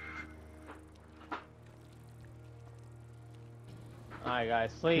 Alright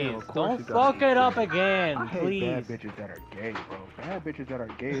guys, please, Yeah, of course don't you gotta fuck it up I again, hate please. bad bitches that are gay, bro. Bad bitches that are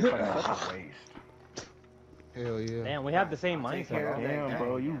gay is like such a waste. Hell yeah. Damn, we have the same Take mindset. care of bro. that Damn, guy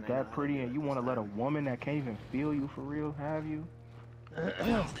bro, you again, I that know. pretty and you want to let a woman that can't even feel you for real have you?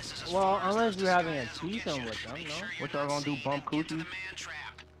 Well, unless you're having a threesome with them, no? What y'all gonna do? Bump coochies?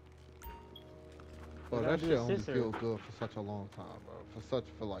 Bro, gotta that do shit a only scissor. feel good for such a long time, bro.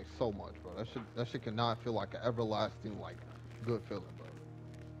 For like so much, bro. That shit cannot feel like an everlasting like good feeling, bro.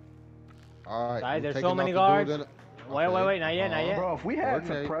 All right. Guys, we're there's taking so many off the dude guards. in it. Wait, not yet, not yet. Bro, if we had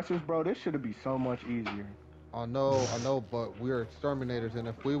Okay. suppressors, bro, this should be so much easier. I know, but we're exterminators, and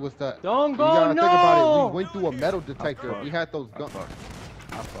if we was that, Don't you go, gotta think about it. no! We went through a metal detector. We had those I guns. fucked.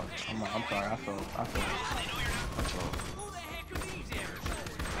 I'm sorry. I sold.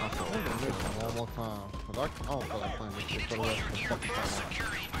 One more time, cause I don't feel like playing this shit for the rest of the fucking time.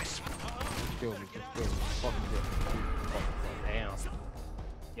 Just kill me. Fucking kill me. Damn.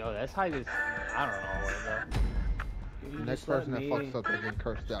 Yo, that's how this. I don't know where to The next person that fucks up is getting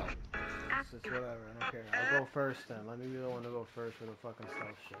cursed out. It's just whatever, I don't care. I'll go first then. Let me be the one to go first with the fucking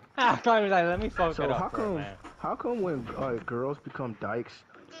stealth shit. go. I thought he was like, let me fuck So it how up for a come? man. How come when girls become dykes,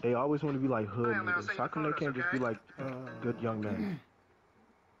 they always want to be like hood niggas? How come they can't just be like good young men?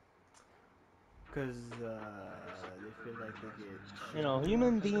 Cause they feel like they get. You know,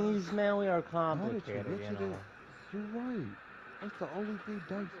 human beings, man, we are Now that you complicated, you mention know. it, you're right. That's the only thing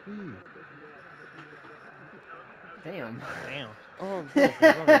dykes be. Damn. Damn. Oh,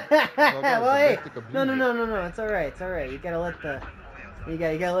 Well, hey, no. It's all right. It's all right. You gotta let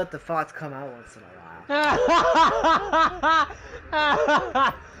the thoughts come out once in a while.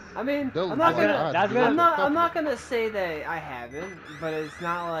 I mean, I'm not gonna say that I haven't, but it's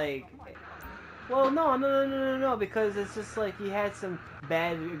not like. Well, no, because it's just like you had some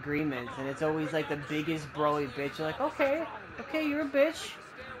bad agreements, and it's always like the biggest broy bitch. You're like, okay, you're a bitch.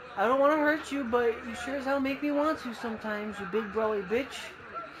 I don't want to hurt you, but you sure as hell make me want to sometimes, you big broy bitch.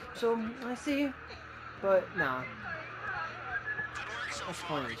 So, I see. But, nah. That's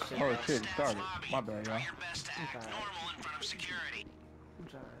funny as shit. Oh shit, it started. My bad, y'all. I'm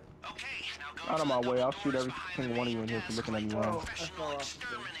sorry. Out of my way, I'll shoot every single one of you in here for looking at me wrong. I fell off the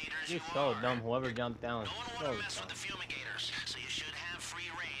thing. You're so dumb. Whoever jumped down. So dumb.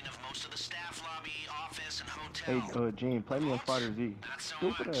 Hey, Gene, play me on Fighter Z.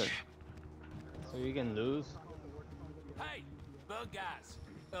 Stupid ass. So you can lose? Hey, bug guys,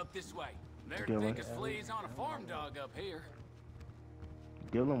 up this way. They're Dylan. thick as fleas on a farm dog up here.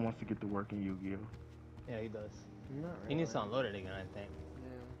 Dylan wants to get to work in Yu-Gi-Oh. Yeah, he does. Not He really. needs to unload it again, I think.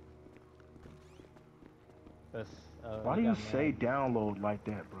 Yeah. Why do you say download like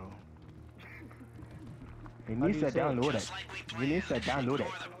that, bro? He needs to download it. He needs to download it.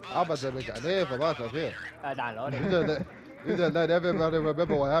 I'm about to make a name for myself here. Download it. You just let everybody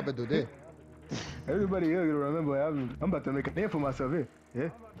remember what happened today. Everybody here gonna remember what happened. I'm about to make a name for myself here. Yeah.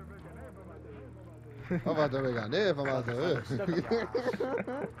 I'm about to make a name for myself here.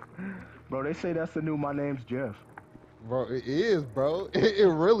 Bro, they say that's the new My Name's Jeff. Bro, it is, bro. It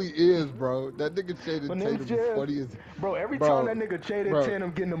really is, bro. That nigga Shaded My Tatum name's is Jeff. funny as... Bro, every Bro, time that nigga Shaded bro.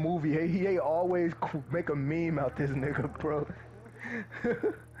 Tatum get in a movie, he always make a meme out this nigga, bro.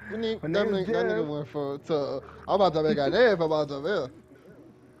 That My name's Jeff. nigga went to... I'm about to make a name for myself here.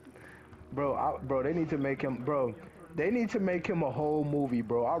 Bro, they need to make him, bro. They need to make him a whole movie,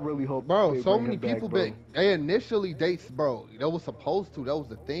 bro. I really hope. Bro, they so bring many him back, people bro. they initially dates, bro. That was supposed to. That was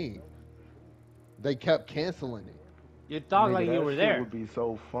the thing. They kept canceling it. You talk Nigga, like you that were shit there. would be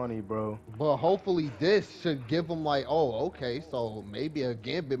so funny, bro. But hopefully this should give them like, oh, okay, so maybe a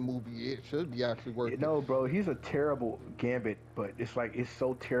Gambit movie, it should be actually worth it. No, bro, he's a terrible Gambit, but it's like, it's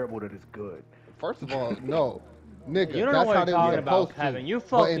so terrible that it's good. First of all, no. Nigga, You don't know that's what how they you're were talking about, supposed to. Kevin. You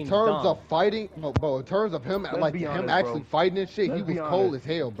But in fucking terms dumb. of fighting, no, bro, in terms of him, Let's like be him honest, actually bro. fighting and shit, he Let's was be cold honest.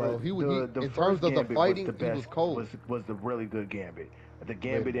 as hell, bro. The In first terms of the Gambit fighting, was the he best, was cold. Was the really good Gambit. The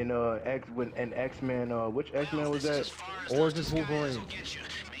Gambit in X-Men, which X-Men was that? Origins Wolverine.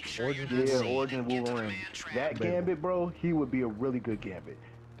 Origins Yeah, Wolverine. Origin Wolverine. That Debatable. Gambit, bro, he would be a really good Gambit.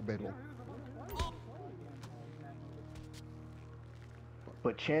 Debatable.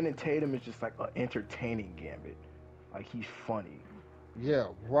 But Channing Tatum is just like an entertaining Gambit. Like, he's funny. Yeah,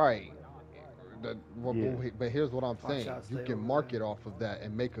 right. Yeah. But here's what I'm saying. out, You stay can over market off of that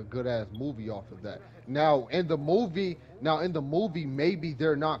and make a good ass movie off of that. Now in the movie, maybe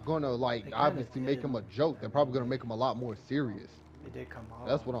they're not gonna like They kinda obviously make did. him a joke. They're probably gonna make him a lot more serious. It did come off.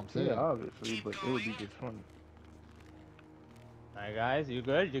 That's what I'm saying. Yeah, obviously, but it would be just funny. Alright, guys, you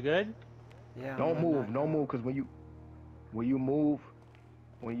good? You good? Yeah. Don't I'm move, not- don't move, cause when you move,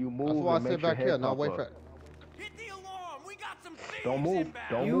 That's why I it sit makes your back head here. Now pop wait up. for. Hit the alarm. We got some thieves Don't move, inbound.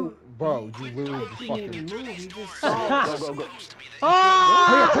 don't You- move. Bro, you literally just He didn't fucking. even move. He just saw. Go, go, go.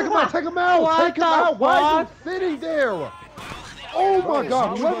 Oh! Hey, take him out! Take him out! What Take him the out! Why are you fuck? sitting there? Oh my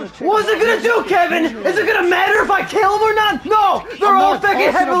God! What's it gonna do, Kevin? Is it gonna matter if I kill him or not? No! They're all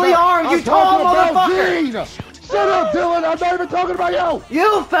fucking heavily armed, you tall motherfucker! Shut up, Dylan! I'm not even talking about you!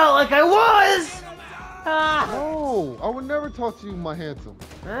 You felt like I was! No, I would never talk to you, my handsome.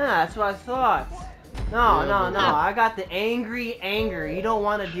 That's what I thought. No, Yeah, no. I got the angry anger. You don't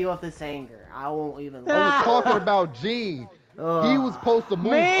want to deal with this anger. I won't even. I was talking about Gene. He was supposed to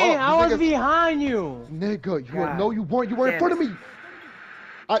move Man, up. I was Nigga, behind you. Nigga, you were, God. no, you weren't. You were in Damn front of it. me.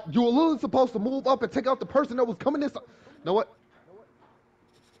 You were literally supposed to move up and take out the person that was coming this. You know what?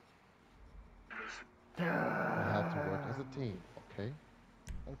 We have to work as a team, okay?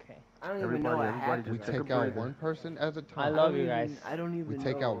 Okay. I don't even know what happened. We Just take a take out breather. one person at a time. I love you guys. I don't even We know.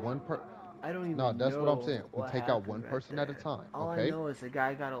 take out one person. I don't even No, that's what I'm know saying. We what take out happened one right person at a there. time, All okay? I know is the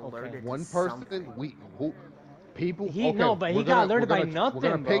guy got alerted One to person. something. People. He- okay, no, but he we're got alerted we're by We're nothing,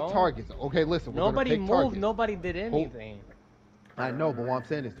 gonna pick bro. targets. Okay, listen. We're Nobody gonna pick moved. targets. Nobody did anything. I know, but what I'm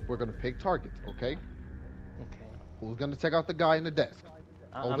saying is we're gonna pick targets, okay? Okay. Who's gonna check out the guy in the desk?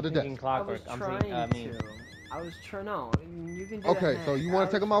 Over I'm the thinking desk. Clockwork. I I'm was thinking. trying to. I was trying. No, you can do Okay, that so next. you want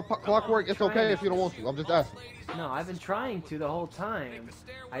to take him out clockwork? It's trying okay to- if you don't want to. I'm just asking. No, I've been trying to the whole time.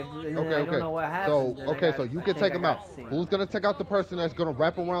 I Okay, don't know what happened. So, okay, so you can take him out. Who's Who's gonna take out the person that's gonna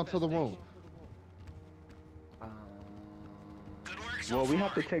wrap around to the room? Well, we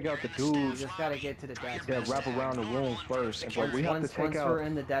have to take out the You dude just gotta get to the desk. that wrap around the room first, but we have to Once take out. we're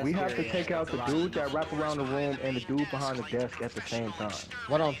in the desk We have to area, take out it's a the lot dude easier. that wrap around the room and the dude behind the desk at the same time.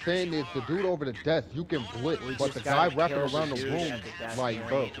 What I'm saying is the dude over the desk, you can blitz, We but just the guy gotta wrapping kill the around the dude room, at the desk like,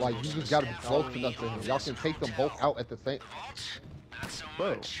 bro, area. like, you just gotta be That's all close we enough to need him. to Y'all do. can take them both out at the same.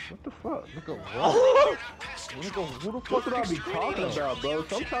 Bro, what the fuck? Nigga, what? Nigga, who the That's fuck what I is be talking this? about, bro.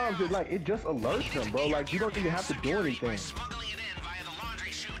 Sometimes it just alerts them, bro. Like you don't even have to do anything.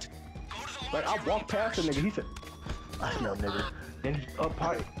 Like I walked past the nigga, he said, "I smell nigga." Then he up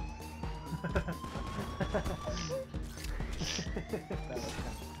pipe.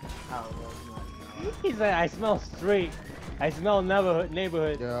 He's like, I smell street. I smell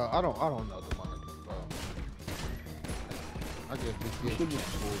neighborhood. Yeah, I don't know the money, bro. I guess this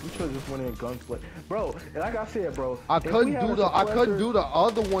We should just went in gunplay, bro. Like I said, bro. I if we couldn't had do a the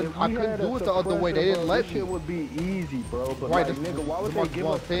other one. if I we couldn't had do a it the other way. They suppressor, didn't bro, let this me. shit would be easy, bro. But Right, like, nigga, why would they give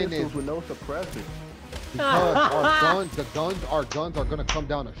what us I'm saying pistols is- with no suppressor? Because our guns are gonna come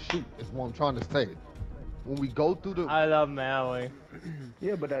down and shoot. Is what I'm trying to say. When we go through the, I love Maui.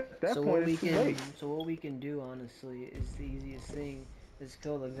 Yeah, but at that So point it's too late. what we can do, honestly, is the easiest thing. Is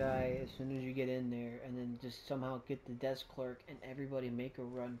kill the guy as soon as you get in there, and then just somehow get the desk clerk and everybody make a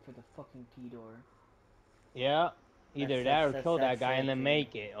run for the fucking key door. Yeah. Either that or kill that guy and then it.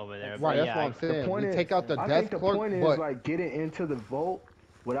 make it over there. right, But that's yeah, what I'm saying. point We is- take out the I desk think the clerk, point is but like getting into the vault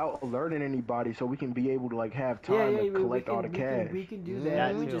without alerting anybody, so we can be able to like have Yeah, time yeah, to collect all the cash. we can do That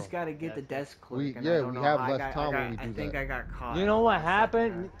that. We too. just gotta get the That desk clerk. We- and yeah, I don't we know, have I less got- time I when we got- do I think that. I got caught. you know what on the second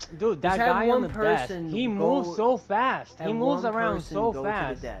happened? Dude, that Just have guy one on the desk, person he go- moves so fast. He Have moves one around person so go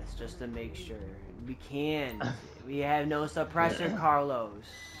fast. to the desk just to make sure. We can't. We have no suppressor, Carlos.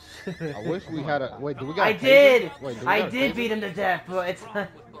 I wish we had a. Wait, do we got? I a taser? did. Wait, do we I got a did taser? beat him to death, but it's. Take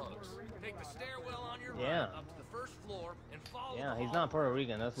the stairwell on your Yeah. right up to the first floor and follow Yeah, the he's hall. not Puerto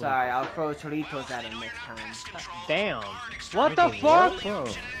Rican. That's what. Sorry, I'll throw Choritos at him next time. Damn. What the fuck? Bro,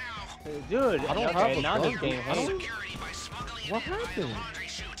 Dude, I don't okay, have a now gun. this game I don't- hates. What happened?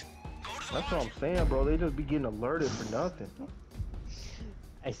 that's what I'm saying, bro. They just be getting alerted for nothing.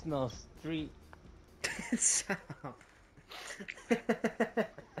 I smell street. Shut up.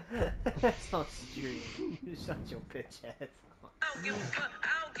 That's not street. You shut your bitch ass up. I don't give a fuck.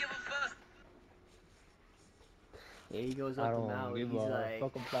 I don't give a fuck. Yeah, he goes I up to don't Maui. give He's a like,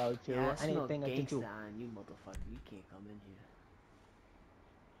 fuck about you. yeah, I smell Anything I can gangsta do. on you, motherfucker. You can't come in here.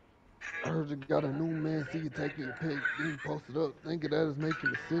 I heard you got a new man. See you taking your pic, being posted up. Thinking that is making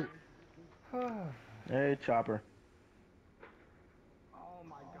you sick. Hey, Chopper.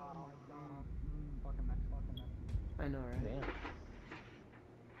 I know, right? Damn.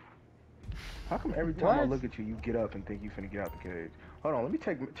 How come every time I What? look at you, you get up and think you finna get out the cage? Hold on, let me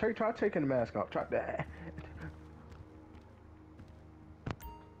try taking the mask off. Try that.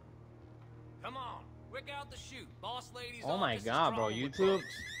 Come on, wick out the chute. Boss lady's Oh my office is god, bro. crawling with YouTube bugs.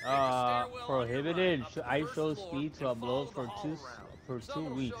 Take the stairwell on your prohibited right up to the I first show floor speed to and follow upload the for hall two around. 2 Someone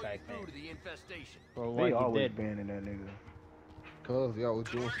will weeks, show I you through think. to the infestation. For what They he always did. banning that nigga. Cause y'all was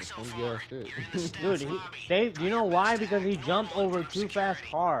doing some funny ass shit. Dude, you know why? Because he jumped over 2 fast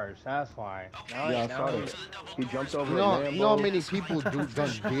cars. That's why. Now, Yeah, I now saw he- that. He jumped over You a know, Lambo. you know how many people done did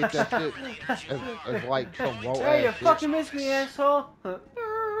that shit as like some raw Hey, you ass shit. fucking missed me, asshole!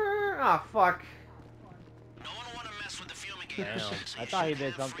 Ah, fuck. Damn, I thought he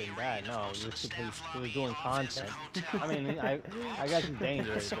did something bad. No, he was doing content. I mean, I guess it's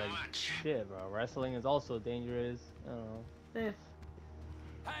dangerous, but shit, bro. Wrestling is also dangerous. I don't know. Eh.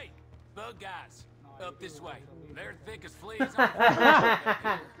 Hey, bug guys, up this way. They're thick as fleas. on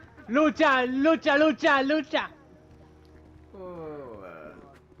Lucha, lucha, lucha, lucha.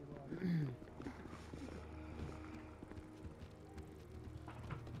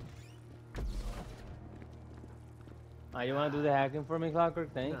 Oh, You wanna do the hacking for me,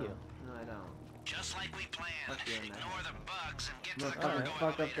 Clockwork? Thank no. you. No, I don't. Just like we planned. Fuck you, man. Ignore the bugs and get to I'm the gonna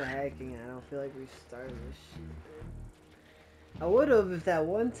cargo. fuck up the hacking. I don't feel like we started this shit. I would have if that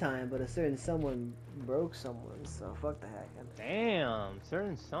one time, but a certain someone broke someone, so fuck the hacking. Damn,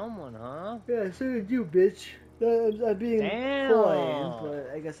 certain someone, huh? Yeah, so did you, bitch. I'm being Damn. coy,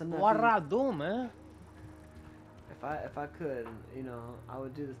 but I guess I'm not. What being- I do, man? If I could, you know, I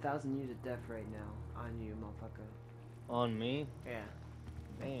would do the 1,000 years of death right now on you, motherfucker. On me? Yeah.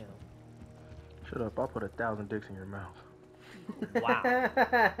 Damn. Shut up, I'll put 1,000 dicks in your mouth. Wow.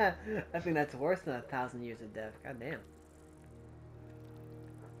 I think that's worse than 1,000 years of death. God damn.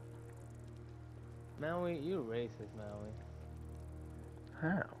 Maui, you racist, Maui.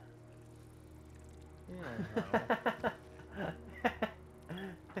 How? Yeah, Maui.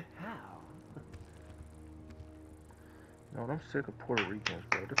 How? Man, I'm sick of Puerto Ricans,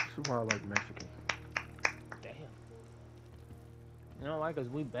 bro. This is why I like Mexicans. Damn. You know why? Because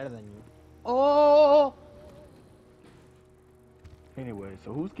we better than you. Oh! Anyway,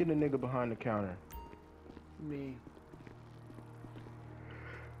 so who's getting a nigga behind the counter? Me.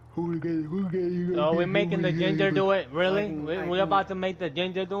 Who getting? So we're making the ginger do it? Really? I We're can- about to make the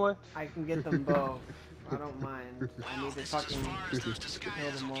ginger do it? I can get them both. I don't mind. I need to fucking kill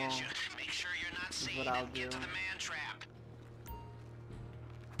them all. That's what I'll do.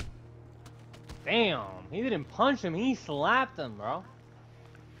 Damn, he didn't punch him, he slapped him, bro.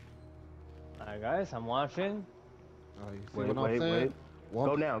 Alright guys, I'm watching. You see Wait, what I'm wait, saying? wait.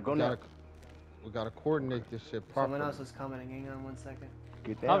 Go now, go now. We gotta coordinate this shit properly. Someone else is coming. Hang on 1 second.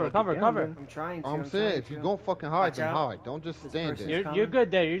 Get down, Cover, get cover. down, I'm trying to. I'm saying, if you gon' fucking hide, then hide. Don't just stand there. You're good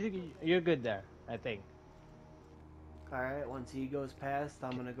there, you're good there, I think. Alright, once he goes past,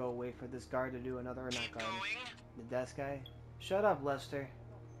 I'm gonna go wait for this guard to do another, not guard. The desk guy. Shut up, Lester.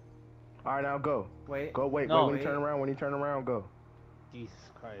 Alright, now go. Wait. Go, wait, No. wait. When you turn around, go. Jesus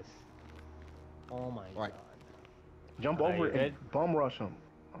Christ. Oh my Right. god. Jump Alright, over you it and bum rush him.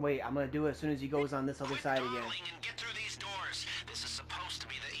 Wait, I'm gonna do it as soon as he goes on this other side again.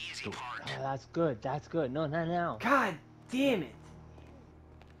 Oh, that's good. No, not now. God damn it!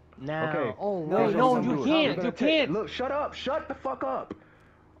 Now. Okay. Oh, No, wait, no, no, no, you can't. Look, shut up. Shut the fuck up.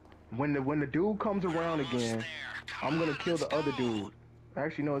 When the dude comes around again, I'm gonna kill the other dude.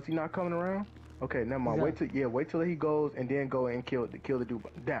 Actually, no, is he not coming around? Okay, never mind. Wait till he goes and then go and kill the dude.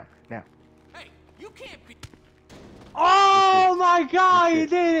 Down now. Hey, you can't be. Oh my god, he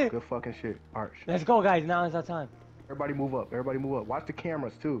did it! Good fucking shit. Arch. Let's go, guys. Now is our time. Everybody move up. Everybody move up. Watch the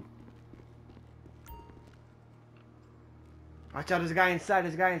cameras too. Watch out, there's a guy inside,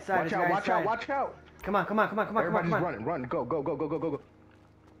 Watch out. Watch out. Come on. Everybody's running. Run. Go.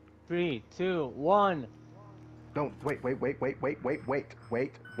 3, 2, 1. Don't wait.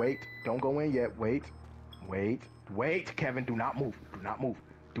 Don't go in yet. Wait. Kevin, do not move. Do not move.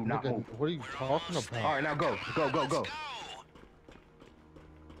 What are you talking about? All right, now go.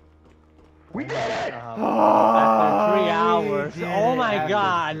 We did it! After 3 hours. Oh my After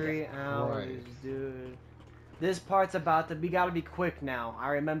god. 3 hours, Right. dude. This part's we gotta be quick now. I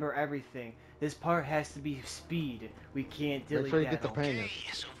remember everything. This part has to be speed. We can't dilly Make sure you get the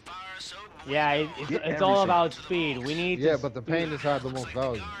painters. Yeah, it's all about speed. We need to. Yeah, but the painters have the most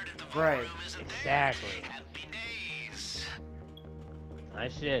value. Right. Exactly.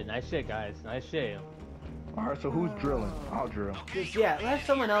 Nice shit, guys. Nice shit. All right, so who's drilling? I'll drill. Let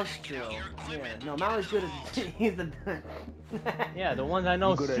someone else drill. Yeah, no, Mauwe's good at he's the Yeah, the ones I know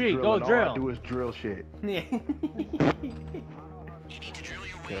You good at street. Go drilling. drill. All I do is drill shit. Yeah.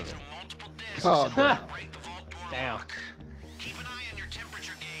 Oh, damn. Damn.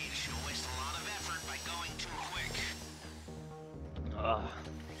 Ugh.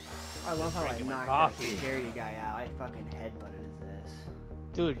 I love how I Drinking my knocked coffee. that security guy out. I fucking headbutted his ass.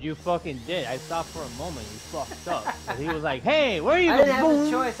 Dude, you fucking did. I stopped for a moment. You fucked up. 'Cause he was like, "Hey, where are you I going?" didn't have a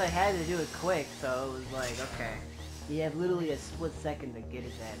choice. I had to do it quick, so it was like, okay. You have literally a split second to get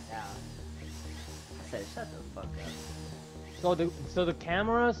his ass out. I said, shut the fuck up. So the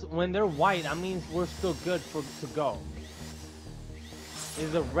cameras, when they're white, that means we're still good to go.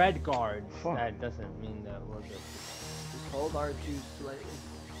 It's the red guards Fuck. that doesn't mean that we're good. Just hold R2 slightly.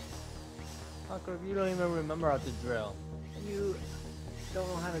 Fucker, you don't even remember how to drill. You don't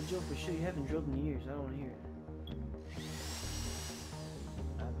know how to drill for shit. You haven't drilled in years. I don't want to hear it.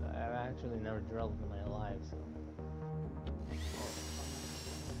 I've actually never drilled in my life, so.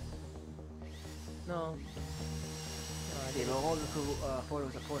 No. Yeah, but all the Ford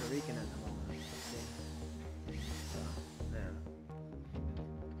was a Puerto Rican at the moment. So, yeah.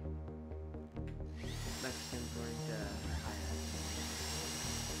 Mexicans weren't high.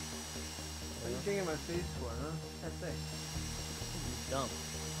 What are you drinking my face for, huh? That's it. Dumb.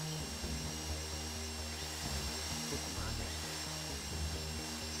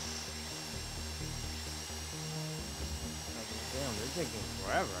 Damn, they're taking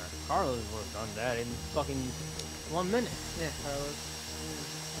forever. Carlos worked on that in fucking 1 minute. Yeah, Carlos.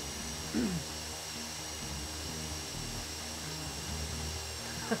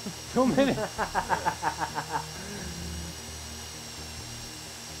 2 minutes.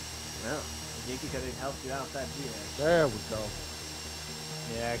 Well, Jakey could have helped you out that beer. There we go.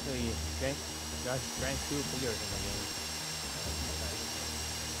 Yeah, actually, Josh drank 2 beers in the game.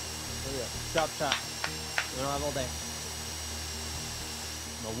 Oh yeah, chop. We don't have all day.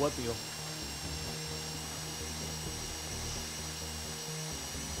 No whip you.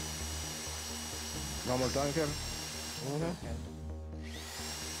 You almost done, Kevin?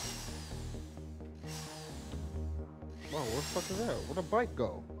 Wow, fuck is that? Where'd the bike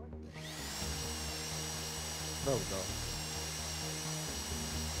go? There we go.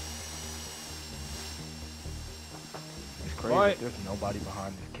 It's crazy. Right. There's nobody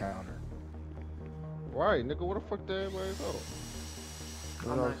behind this counter. Right, nigga, where the fuck did everybody go?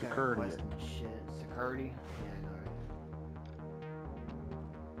 I'm No not security. gonna question shit. Security? Yeah, I know,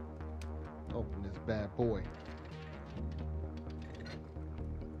 right? Open this bad boy.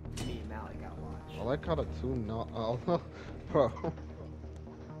 Me and Malik got watch. I like how the two no bro. Come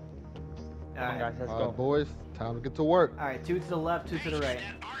on, guys, let's All go. right, boys, time to get to work. Alright, 2 to the left, 2 to the right.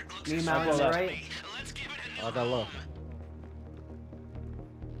 Me and Malik I'll on go the left. right. I got love.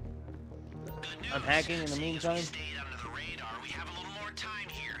 I'm hacking in the meantime.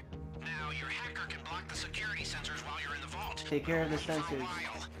 Take care of the sensors.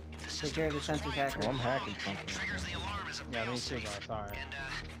 Take care of the sensors, hacker. Oh, I'm hacking something. Yeah, me too, bro.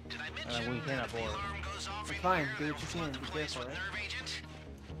 Sorry. We cannot board. It's fine. Do what you can. Be careful, right?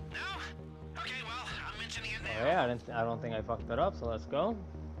 Oh yeah, I don't think I fucked it up. So let's go.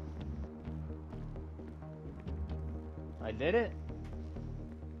 I did it.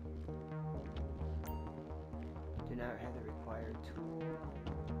 Do not have the required tool.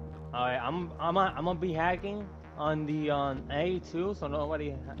 All right, I'm gonna be hacking on the A too, so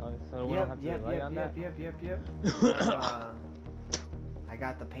nobody, so we don't have to rely on that. Yep. I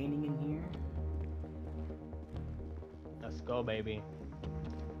got the painting in here. Let's go, baby.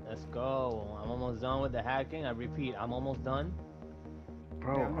 Let's go. I'm almost done with the hacking. I repeat, I'm almost done.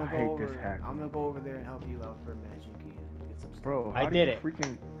 Bro, Yeah, I'm I gonna hate go over. this hack. I'm gonna go over there and help you out for a minute, Jinky, and get some stuff. Bro, I how do did you it.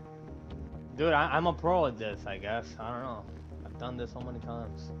 freaking... Dude, I'm a pro at this, I guess. I don't know. I've done this so many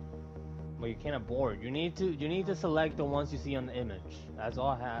times. But you can't abort. You need to select the ones you see on the image. That's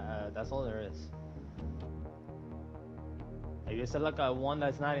all. That's all there is. If you select a one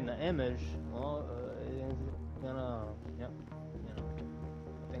that's not in the image, well, it's gonna, yep, you know,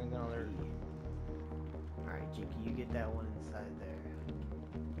 I think it's gonna alert. Alright, Jinky, you get that one inside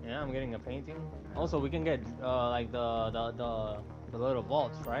there. Yeah, I'm getting a painting. Also, we can get like the little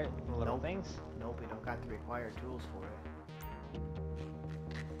vaults, right? The little Nope. things. Nope, we don't got the required tools for it.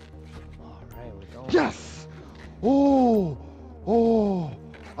 Alright, we're going. Yes! Oh!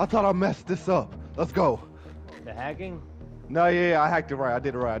 I thought I messed this up. Let's go. The hacking? No, yeah, I hacked it right. I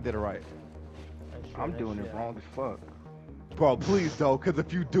did it right. That shit, I'm that doing it shit. wrong as fuck. Bro, please though, because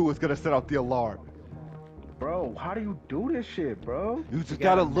if you do, it's gonna set off the alarm. Bro, how do you do this shit, bro? You just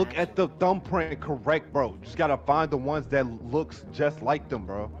gotta gotta look match at the thumbprint correct, bro. You just gotta find the ones that looks just like them,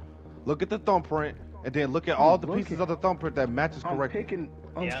 bro. Look at the thumbprint, and then look at all the pieces of the thumbprint that matches I'm correctly. picking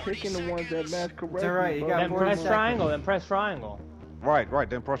the ones that match correctly. alright, you bro. got Then 40 press seconds. triangle. Then press triangle. Right.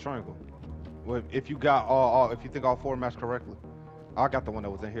 Then press triangle. Well, if you got if you think all four match correctly. I got the one that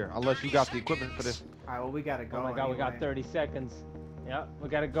was in here. Unless you got the equipment for this. Alright, well, we gotta go. Oh my god, we got anyway. 30 seconds. Yep, we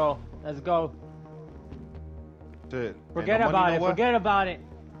gotta go. Let's go. Shit. Forget Ain't no about money it. nowhere? Forget about it.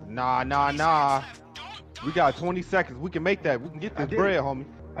 Nah. We got 20 seconds. We can make that. We can get this did bread, it. homie.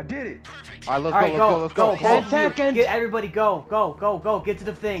 I did it. All right, Alright, let's go. 10 seconds. Get everybody go. Get to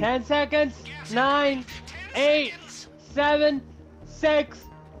the thing. 10 seconds. 9, 8, 7, 6,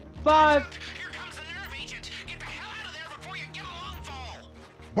 5.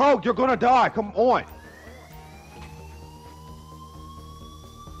 Bro, you're gonna die. Come on.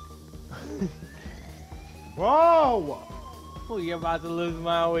 Bro! Oh, you're about to lose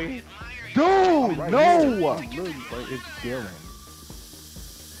Maui. Dude, Right no! here. Look, bro, it's Dylan.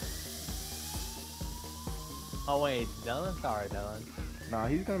 Oh wait, Dylan? Sorry, Dylan. Nah,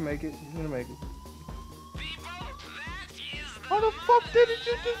 he's gonna make it. How the fuck did you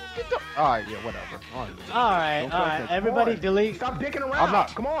get the... Alright, yeah, whatever. Alright, everybody on. delete. Stop dicking around. I'm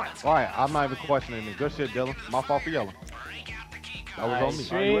not. Come on. Alright, I'm not even questioning it. Good shit, Dylan. My fault for yelling. That was on me.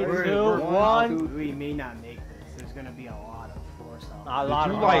 3, We're 2, 1. We may not make this. There's gonna be a lot of force out A there. lot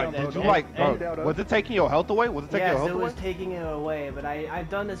Did of you like, hard. did you like, bro, was it taking your health away? Was it taking Yes, your health it away? was taking it away, but I've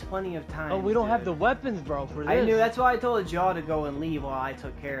done this plenty of times. Oh, we don't have the dude. weapons, bro, for this. I knew, that's why I told y'all to go and leave while I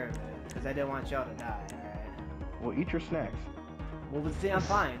took care of it. Because I didn't want y'all to die, alright? Well, eat your snacks. Well, but see, I'm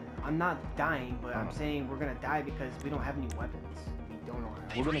fine. I'm not dying, but I'm saying we're gonna die because we don't have any weapons. We don't know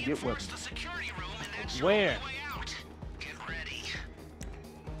how. We're gonna get weapons. Where?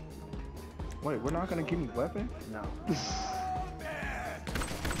 Wait, we're not gonna give me weapons? No.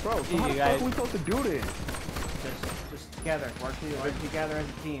 Bro, so See how you the guys. fuck are we supposed to do this? Just together. Work together as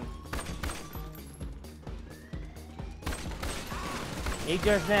a team. Eat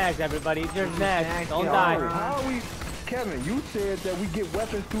your snacks, everybody. Eat your Eat snacks. snacks, Don't yo. die. How are we... Kevin, you said that we get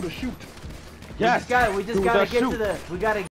weapons through the shoot. Yes! We just through gotta the get chute. to the. We gotta